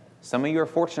said, some of you are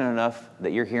fortunate enough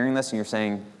that you're hearing this and you're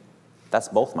saying, that's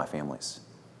both my families.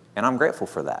 And I'm grateful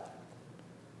for that.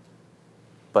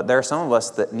 But there are some of us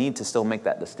that need to still make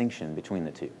that distinction between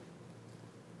the two.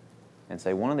 And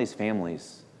say, one of these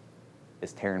families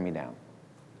is tearing me down.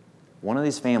 One of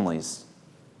these families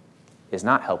is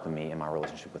not helping me in my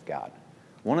relationship with God.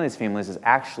 One of these families is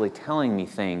actually telling me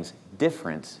things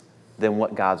different than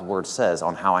what God's Word says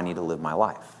on how I need to live my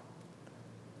life.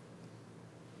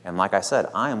 And like I said,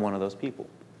 I am one of those people.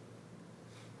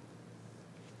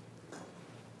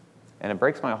 And it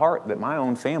breaks my heart that my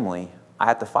own family, I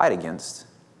have to fight against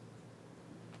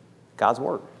God's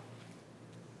Word.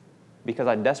 Because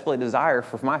I desperately desire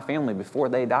for my family before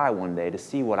they die one day to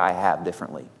see what I have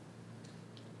differently.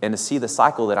 And to see the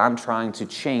cycle that I'm trying to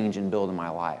change and build in my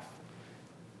life.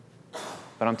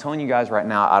 But I'm telling you guys right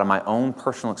now, out of my own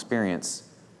personal experience,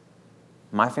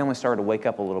 my family started to wake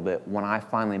up a little bit when I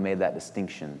finally made that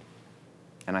distinction.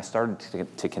 And I started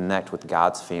to connect with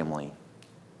God's family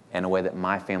in a way that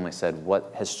my family said,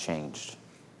 what has changed?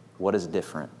 What is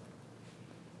different?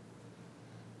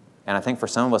 And I think for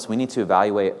some of us, we need to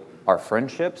evaluate our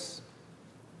friendships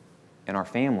and our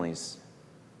families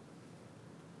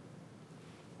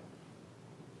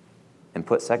and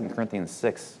put 2 Corinthians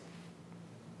 6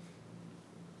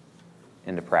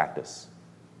 into practice.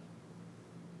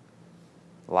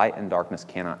 Light and darkness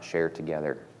cannot share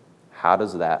together. How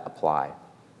does that apply?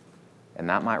 And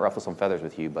that might ruffle some feathers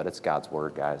with you, but it's God's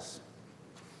Word, guys.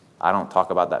 I don't talk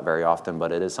about that very often,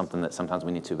 but it is something that sometimes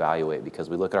we need to evaluate because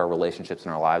we look at our relationships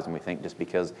in our lives and we think just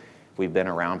because we've been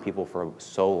around people for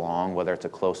so long, whether it's a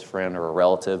close friend or a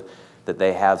relative, that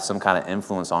they have some kind of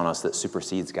influence on us that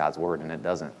supersedes God's Word, and it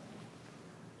doesn't.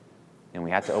 And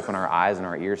we have to open our eyes and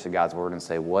our ears to God's Word and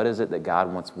say, what is it that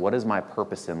God wants? What is my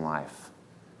purpose in life?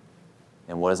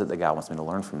 And what is it that God wants me to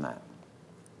learn from that?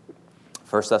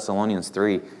 1 Thessalonians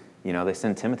 3, they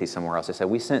send Timothy somewhere else. They say,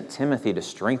 we sent Timothy to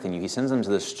strengthen you. He sends him to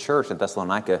this church in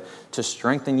Thessalonica to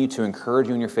strengthen you, to encourage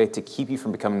you in your faith, to keep you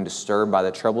from becoming disturbed by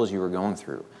the troubles you were going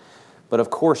through. But of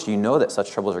course, you know that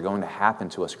such troubles are going to happen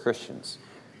to us Christians.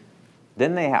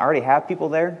 Didn't they already have people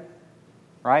there?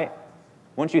 Right?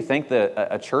 Wouldn't you think that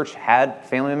a church had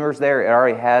family members there? It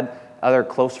already had other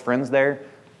close friends there?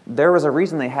 There was a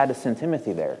reason they had to send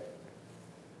Timothy there.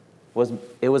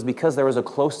 It was because there was a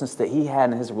closeness that he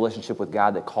had in his relationship with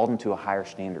God that called him to a higher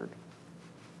standard.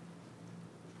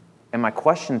 And my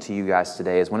question to you guys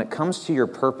today is, when it comes to your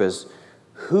purpose,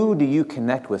 who do you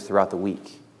connect with throughout the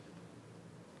week?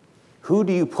 Who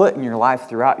do you put in your life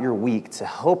throughout your week to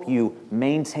help you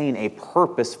maintain a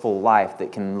purposeful life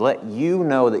that can let you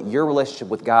know that your relationship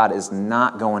with God is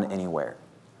not going anywhere?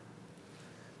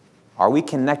 Are we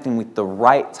connecting with the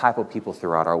right type of people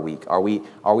throughout our week? Are we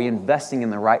investing in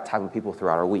the right type of people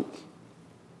throughout our week?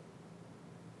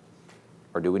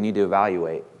 Or do we need to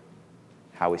evaluate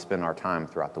how we spend our time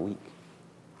throughout the week?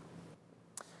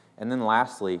 And then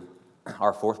lastly,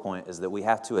 our fourth point is that we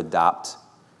have to adopt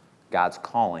God's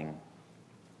calling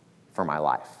for my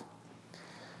life.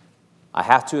 I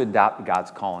have to adopt God's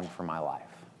calling for my life.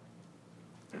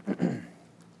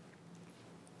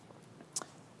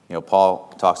 Paul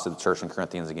talks to the church in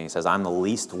Corinthians again. He says, I'm the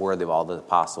least worthy of all the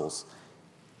apostles,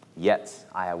 yet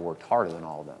I have worked harder than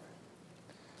all of them.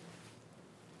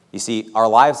 You see, our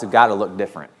lives have got to look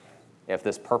different. If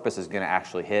this purpose is going to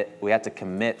actually hit, we have to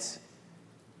commit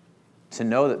to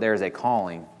know that there is a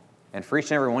calling. And for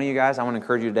each and every one of you guys, I want to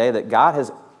encourage you today that God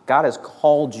has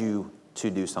called you to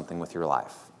do something with your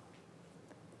life.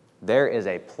 There is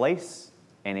a place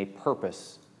and a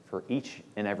purpose for each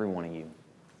and every one of you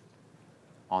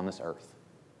on this earth.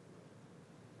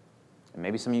 And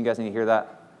maybe some of you guys need to hear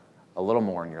that a little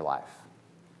more in your life.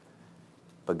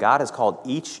 But God has called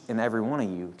each and every one of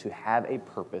you to have a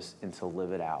purpose and to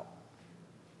live it out.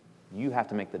 You have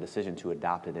to make the decision to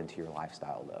adopt it into your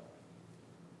lifestyle, though.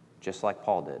 Just like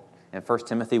Paul did. In 1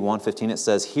 Timothy 1:15, it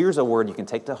says, here's a word you can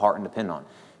take to heart and depend on.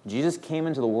 Jesus came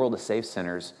into the world to save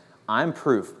sinners. I'm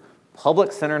proof.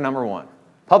 Public sinner number one.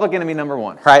 Public enemy number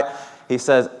one, right? He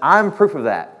says, I'm proof of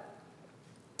that.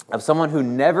 Of someone who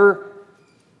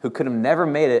could have never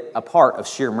made it a part of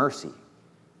sheer mercy.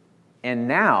 And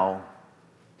now,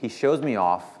 he shows me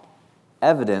off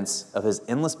evidence of his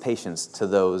endless patience to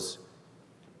those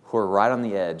who are right on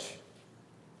the edge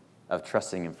of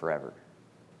trusting him forever.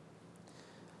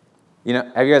 You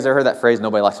know, have you guys ever heard that phrase,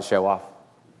 nobody likes to show off?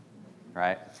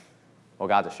 Right? Well,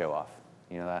 God's a show off.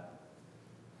 You know that?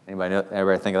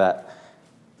 Everybody think of that?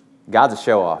 God's a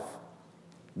show off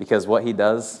because what he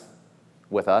does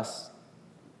with us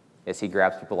is he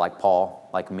grabs people like Paul,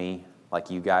 like me, like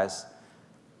you guys,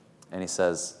 and he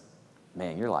says,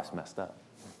 man, your life's messed up.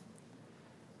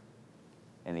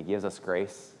 And he gives us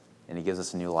grace, and he gives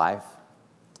us a new life.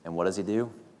 And what does he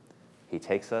do? He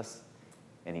takes us,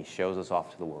 and he shows us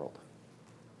off to the world.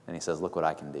 And he says, look what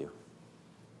I can do.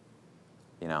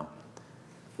 You know,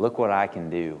 look what I can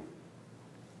do.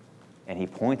 And he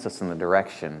points us in the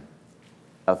direction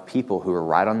of people who are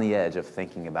right on the edge of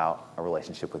thinking about a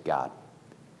relationship with God.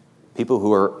 People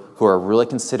who are really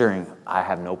considering, I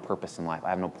have no purpose in life. I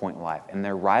have no point in life. And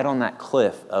they're right on that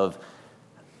cliff of,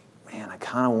 man, I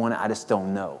kind of want it. I just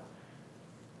don't know.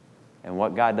 And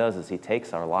what God does is he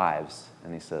takes our lives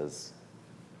and he says,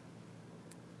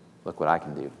 look what I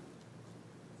can do.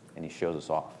 And he shows us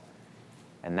off.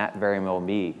 And that very well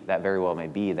may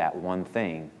be that one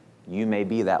thing. You may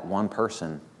be that one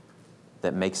person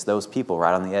that makes those people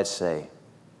right on the edge say,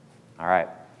 all right,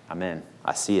 I'm in.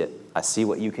 I see it. I see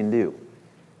what you can do.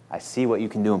 I see what you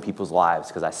can do in people's lives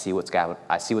because I see what's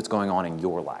going on in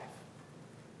your life.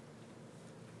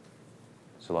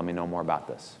 So let me know more about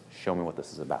this. Show me what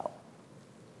this is about.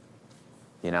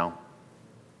 You know?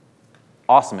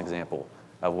 Awesome example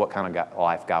of what kind of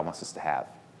life God wants us to have.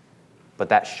 But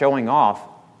that showing off,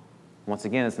 once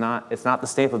again, it's not the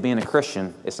stamp of being a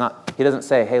Christian. He doesn't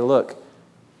say, hey, look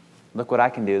what I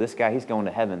can do. This guy, he's going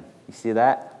to heaven. You see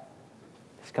that?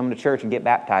 He's coming to church and get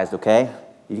baptized, okay?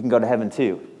 You can go to heaven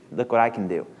too. Look what I can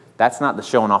do. That's not the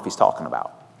showing off he's talking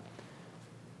about.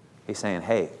 He's saying,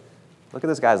 hey, look at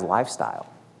this guy's lifestyle.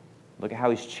 Look at how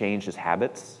he's changed his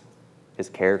habits, his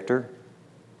character,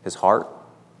 his heart,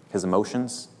 his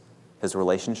emotions, his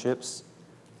relationships.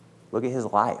 Look at his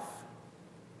life.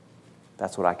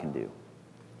 That's what I can do.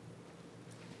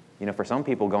 You know, for some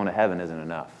people, going to heaven isn't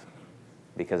enough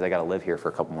because they got to live here for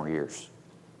a couple more years.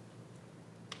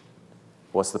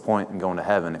 What's the point in going to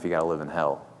heaven if you got to live in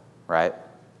hell, right?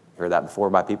 You heard that before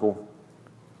by people?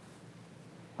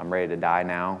 I'm ready to die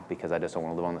now because I just don't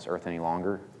want to live on this earth any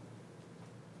longer.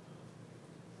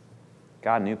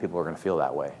 God knew people were going to feel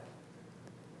that way.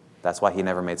 That's why he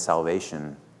never made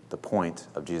salvation the point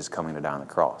of Jesus coming to die on the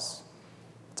cross.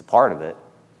 It's a part of it,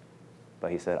 but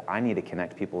he said, I need to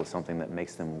connect people with something that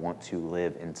makes them want to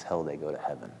live until they go to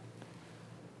heaven.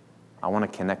 I want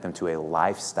to connect them to a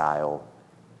lifestyle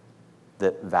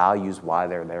that values why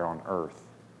they're there on earth.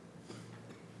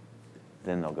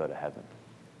 Then they'll go to heaven.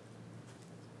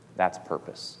 That's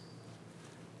purpose.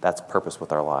 That's purpose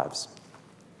with our lives.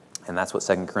 And that's what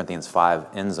 2 Corinthians 5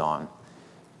 ends on.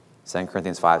 2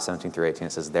 Corinthians 5, 17 through 18,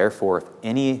 it says, therefore, if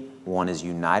anyone is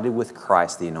united with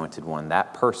Christ, the Anointed One,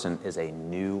 that person is a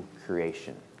new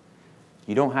creation.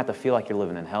 You don't have to feel like you're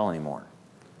living in hell anymore.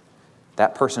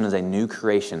 That person is a new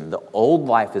creation. The old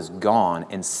life is gone,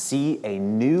 and see, a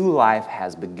new life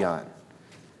has begun.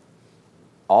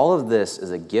 All of this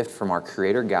is a gift from our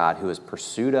Creator God who has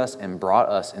pursued us and brought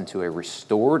us into a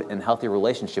restored and healthy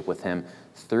relationship with Him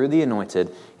through the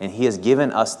Anointed, and He has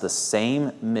given us the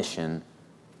same mission,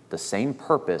 the same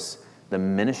purpose, the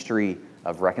ministry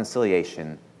of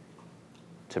reconciliation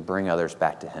to bring others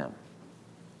back to Him.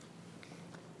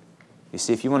 You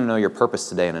see, if you want to know your purpose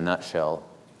today in a nutshell,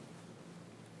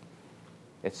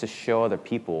 it's to show other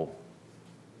people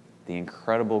the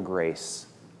incredible grace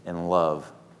and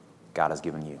love God has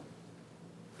given you.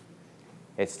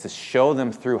 It's to show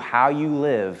them through how you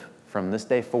live from this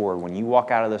day forward. When you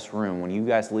walk out of this room, when you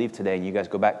guys leave today and you guys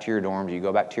go back to your dorms, or you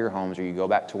go back to your homes, or you go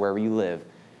back to wherever you live,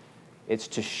 it's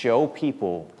to show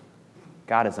people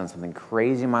God has done something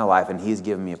crazy in my life, and He's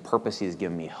given me a purpose. He's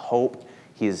given me hope.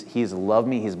 He's loved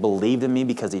me. He's believed in me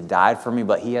because He died for me,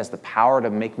 but He has the power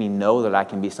to make me know that I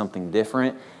can be something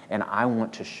different, and I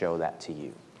want to show that to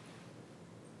you.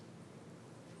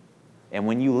 And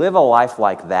when you live a life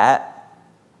like that,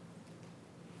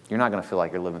 you're not going to feel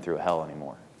like you're living through a hell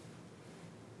anymore.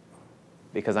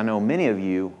 Because I know many of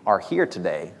you are here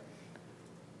today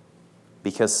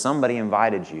because somebody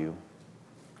invited you,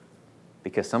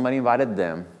 because somebody invited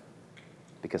them,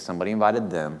 because somebody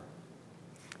invited them,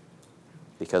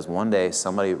 because one day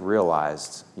somebody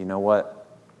realized, you know what?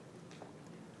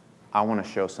 I want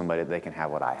to show somebody that they can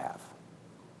have what I have.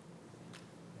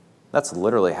 That's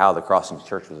literally how the Crossings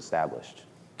Church was established.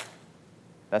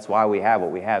 That's why we have what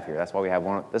we have here. That's why we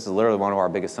have this is literally one of our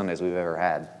biggest Sundays we've ever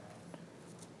had.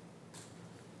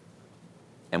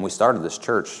 And we started this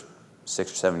church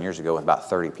 6 or 7 years ago with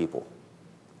about 30 people.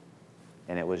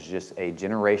 And it was just a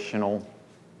generational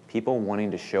people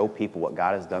wanting to show people what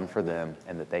God has done for them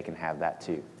and that they can have that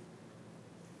too.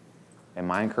 And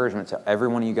my encouragement to every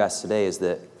one of you guys today is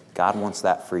that God wants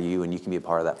that for you, and you can be a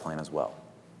part of that plan as well.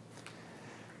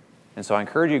 And so I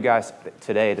encourage you guys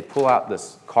today to pull out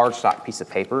this cardstock piece of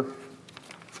paper.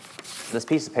 This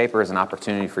piece of paper is an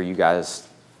opportunity for you guys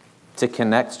to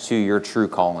connect to your true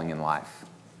calling in life,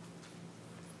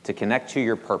 to connect to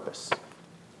your purpose.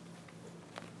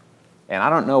 And I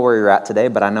don't know where you're at today,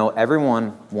 but I know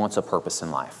everyone wants a purpose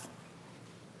in life.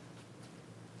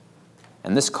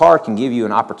 And this card can give you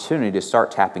an opportunity to start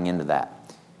tapping into that.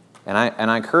 And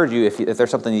I encourage you, if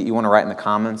there's something that you want to write in the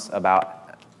comments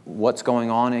about what's going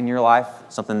on in your life,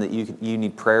 something that you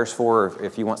need prayers for, or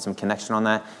if you want some connection on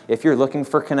that. If you're looking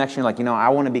for connection, like, I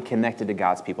want to be connected to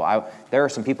God's people. There are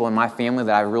some people in my family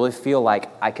that I really feel like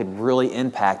I could really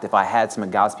impact if I had some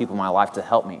of God's people in my life to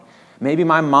help me. Maybe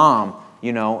my mom,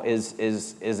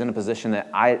 is in a position that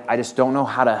I just don't know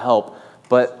how to help,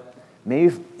 but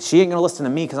maybe she ain't going to listen to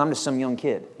me because I'm just some young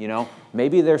kid,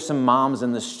 Maybe there's some moms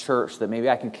in this church that maybe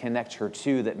I can connect her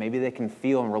to, that maybe they can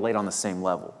feel and relate on the same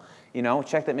level.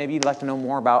 Check that maybe you'd like to know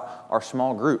more about our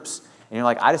small groups. And you're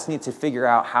like, I just need to figure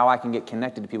out how I can get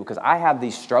connected to people because I have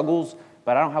these struggles,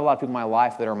 but I don't have a lot of people in my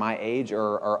life that are my age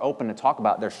or are open to talk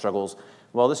about their struggles.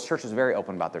 Well, this church is very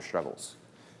open about their struggles.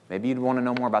 Maybe you'd want to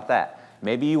know more about that.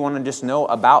 Maybe you want to just know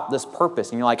about this purpose.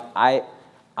 And you're like, I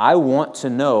want to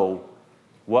know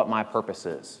what my purpose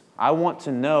is. I want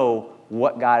to know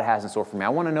what God has in store for me. I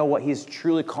want to know what He's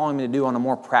truly calling me to do on a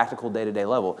more practical day-to-day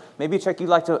level. Maybe you'd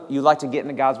like to get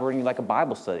into God's Word and you'd like a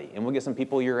Bible study. And we'll get some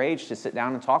people your age to sit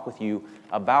down and talk with you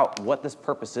about what this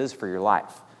purpose is for your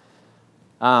life.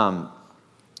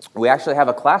 We actually have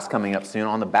a class coming up soon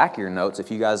on the back of your notes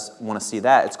if you guys want to see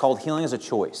that. It's called Healing as a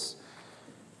Choice.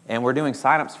 And we're doing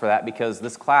signups for that because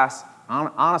this class,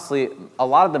 honestly, a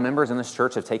lot of the members in this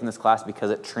church have taken this class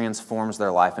because it transforms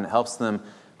their life and it helps them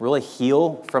really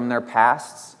heal from their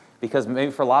pasts, because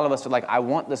maybe for a lot of us, they're like, I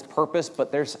want this purpose,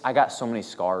 but I got so many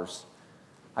scars.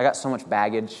 I got so much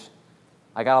baggage.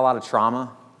 I got a lot of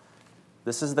trauma.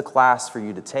 This is the class for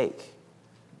you to take.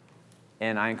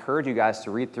 And I encourage you guys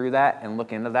to read through that and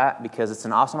look into that because it's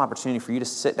an awesome opportunity for you to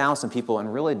sit down with some people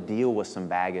and really deal with some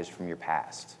baggage from your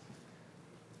past.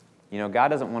 God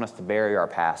doesn't want us to bury our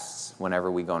pasts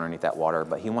whenever we go underneath that water,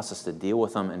 but He wants us to deal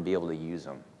with them and be able to use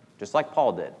them, just like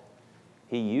Paul did.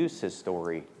 He used his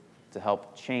story to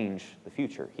help change the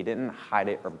future. He didn't hide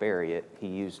it or bury it. He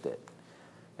used it.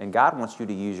 And God wants you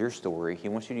to use your story. He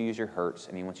wants you to use your hurts,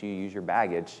 and He wants you to use your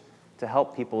baggage to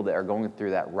help people that are going through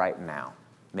that right now.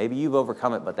 Maybe you've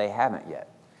overcome it, but they haven't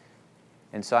yet.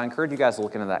 And so I encourage you guys to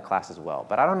look into that class as well.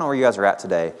 But I don't know where you guys are at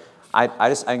today.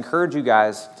 I encourage you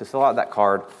guys to fill out that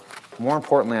card. More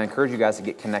importantly, I encourage you guys to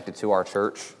get connected to our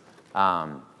church.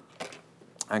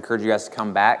 I encourage you guys to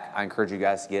come back. I encourage you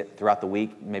guys to get throughout the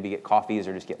week, maybe get coffees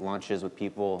or just get lunches with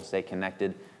people, stay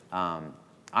connected. I'm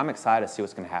excited to see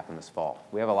what's going to happen this fall.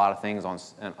 We have a lot of things on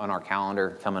our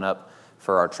calendar coming up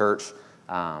for our church.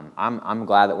 I'm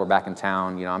glad that we're back in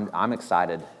town. I'm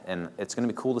excited, and it's going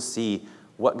to be cool to see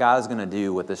what God is going to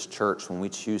do with this church when we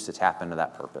choose to tap into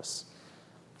that purpose.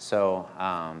 So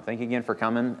thank you again for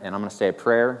coming, and I'm going to say a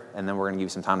prayer, and then we're going to give you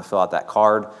some time to fill out that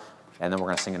card. And then we're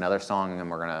going to sing another song, and then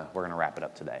we're going to wrap it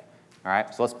up today. All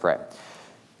right, so let's pray.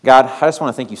 God, I just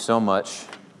want to thank you so much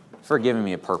for giving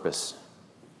me a purpose.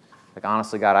 Like,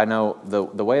 honestly, God, I know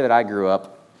the way that I grew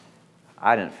up,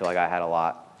 I didn't feel like I had a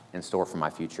lot in store for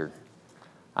my future.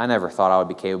 I never thought I would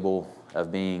be capable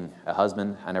of being a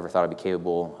husband. I never thought I'd be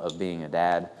capable of being a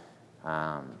dad.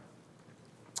 I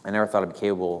never thought I'd be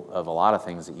capable of a lot of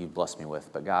things that you've blessed me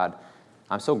with. But God,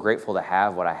 I'm so grateful to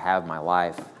have what I have in my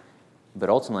life. But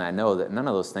ultimately, I know that none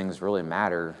of those things really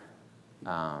matter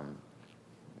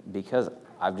because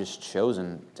I've just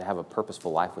chosen to have a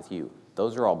purposeful life with you.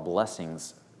 Those are all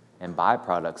blessings and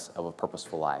byproducts of a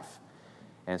purposeful life.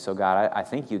 And so, God, I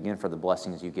thank you again for the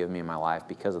blessings you give me in my life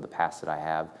because of the past that I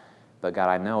have. But, God,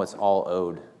 I know it's all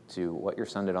owed to what your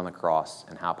Son did on the cross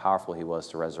and how powerful He was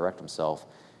to resurrect Himself.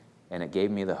 And it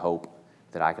gave me the hope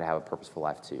that I could have a purposeful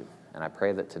life too. And I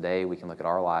pray that today we can look at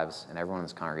our lives and everyone in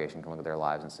this congregation can look at their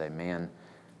lives and say, man,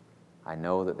 I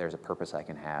know that there's a purpose I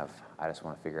can have. I just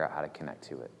want to figure out how to connect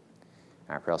to it.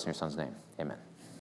 And I pray also in your Son's name. Amen.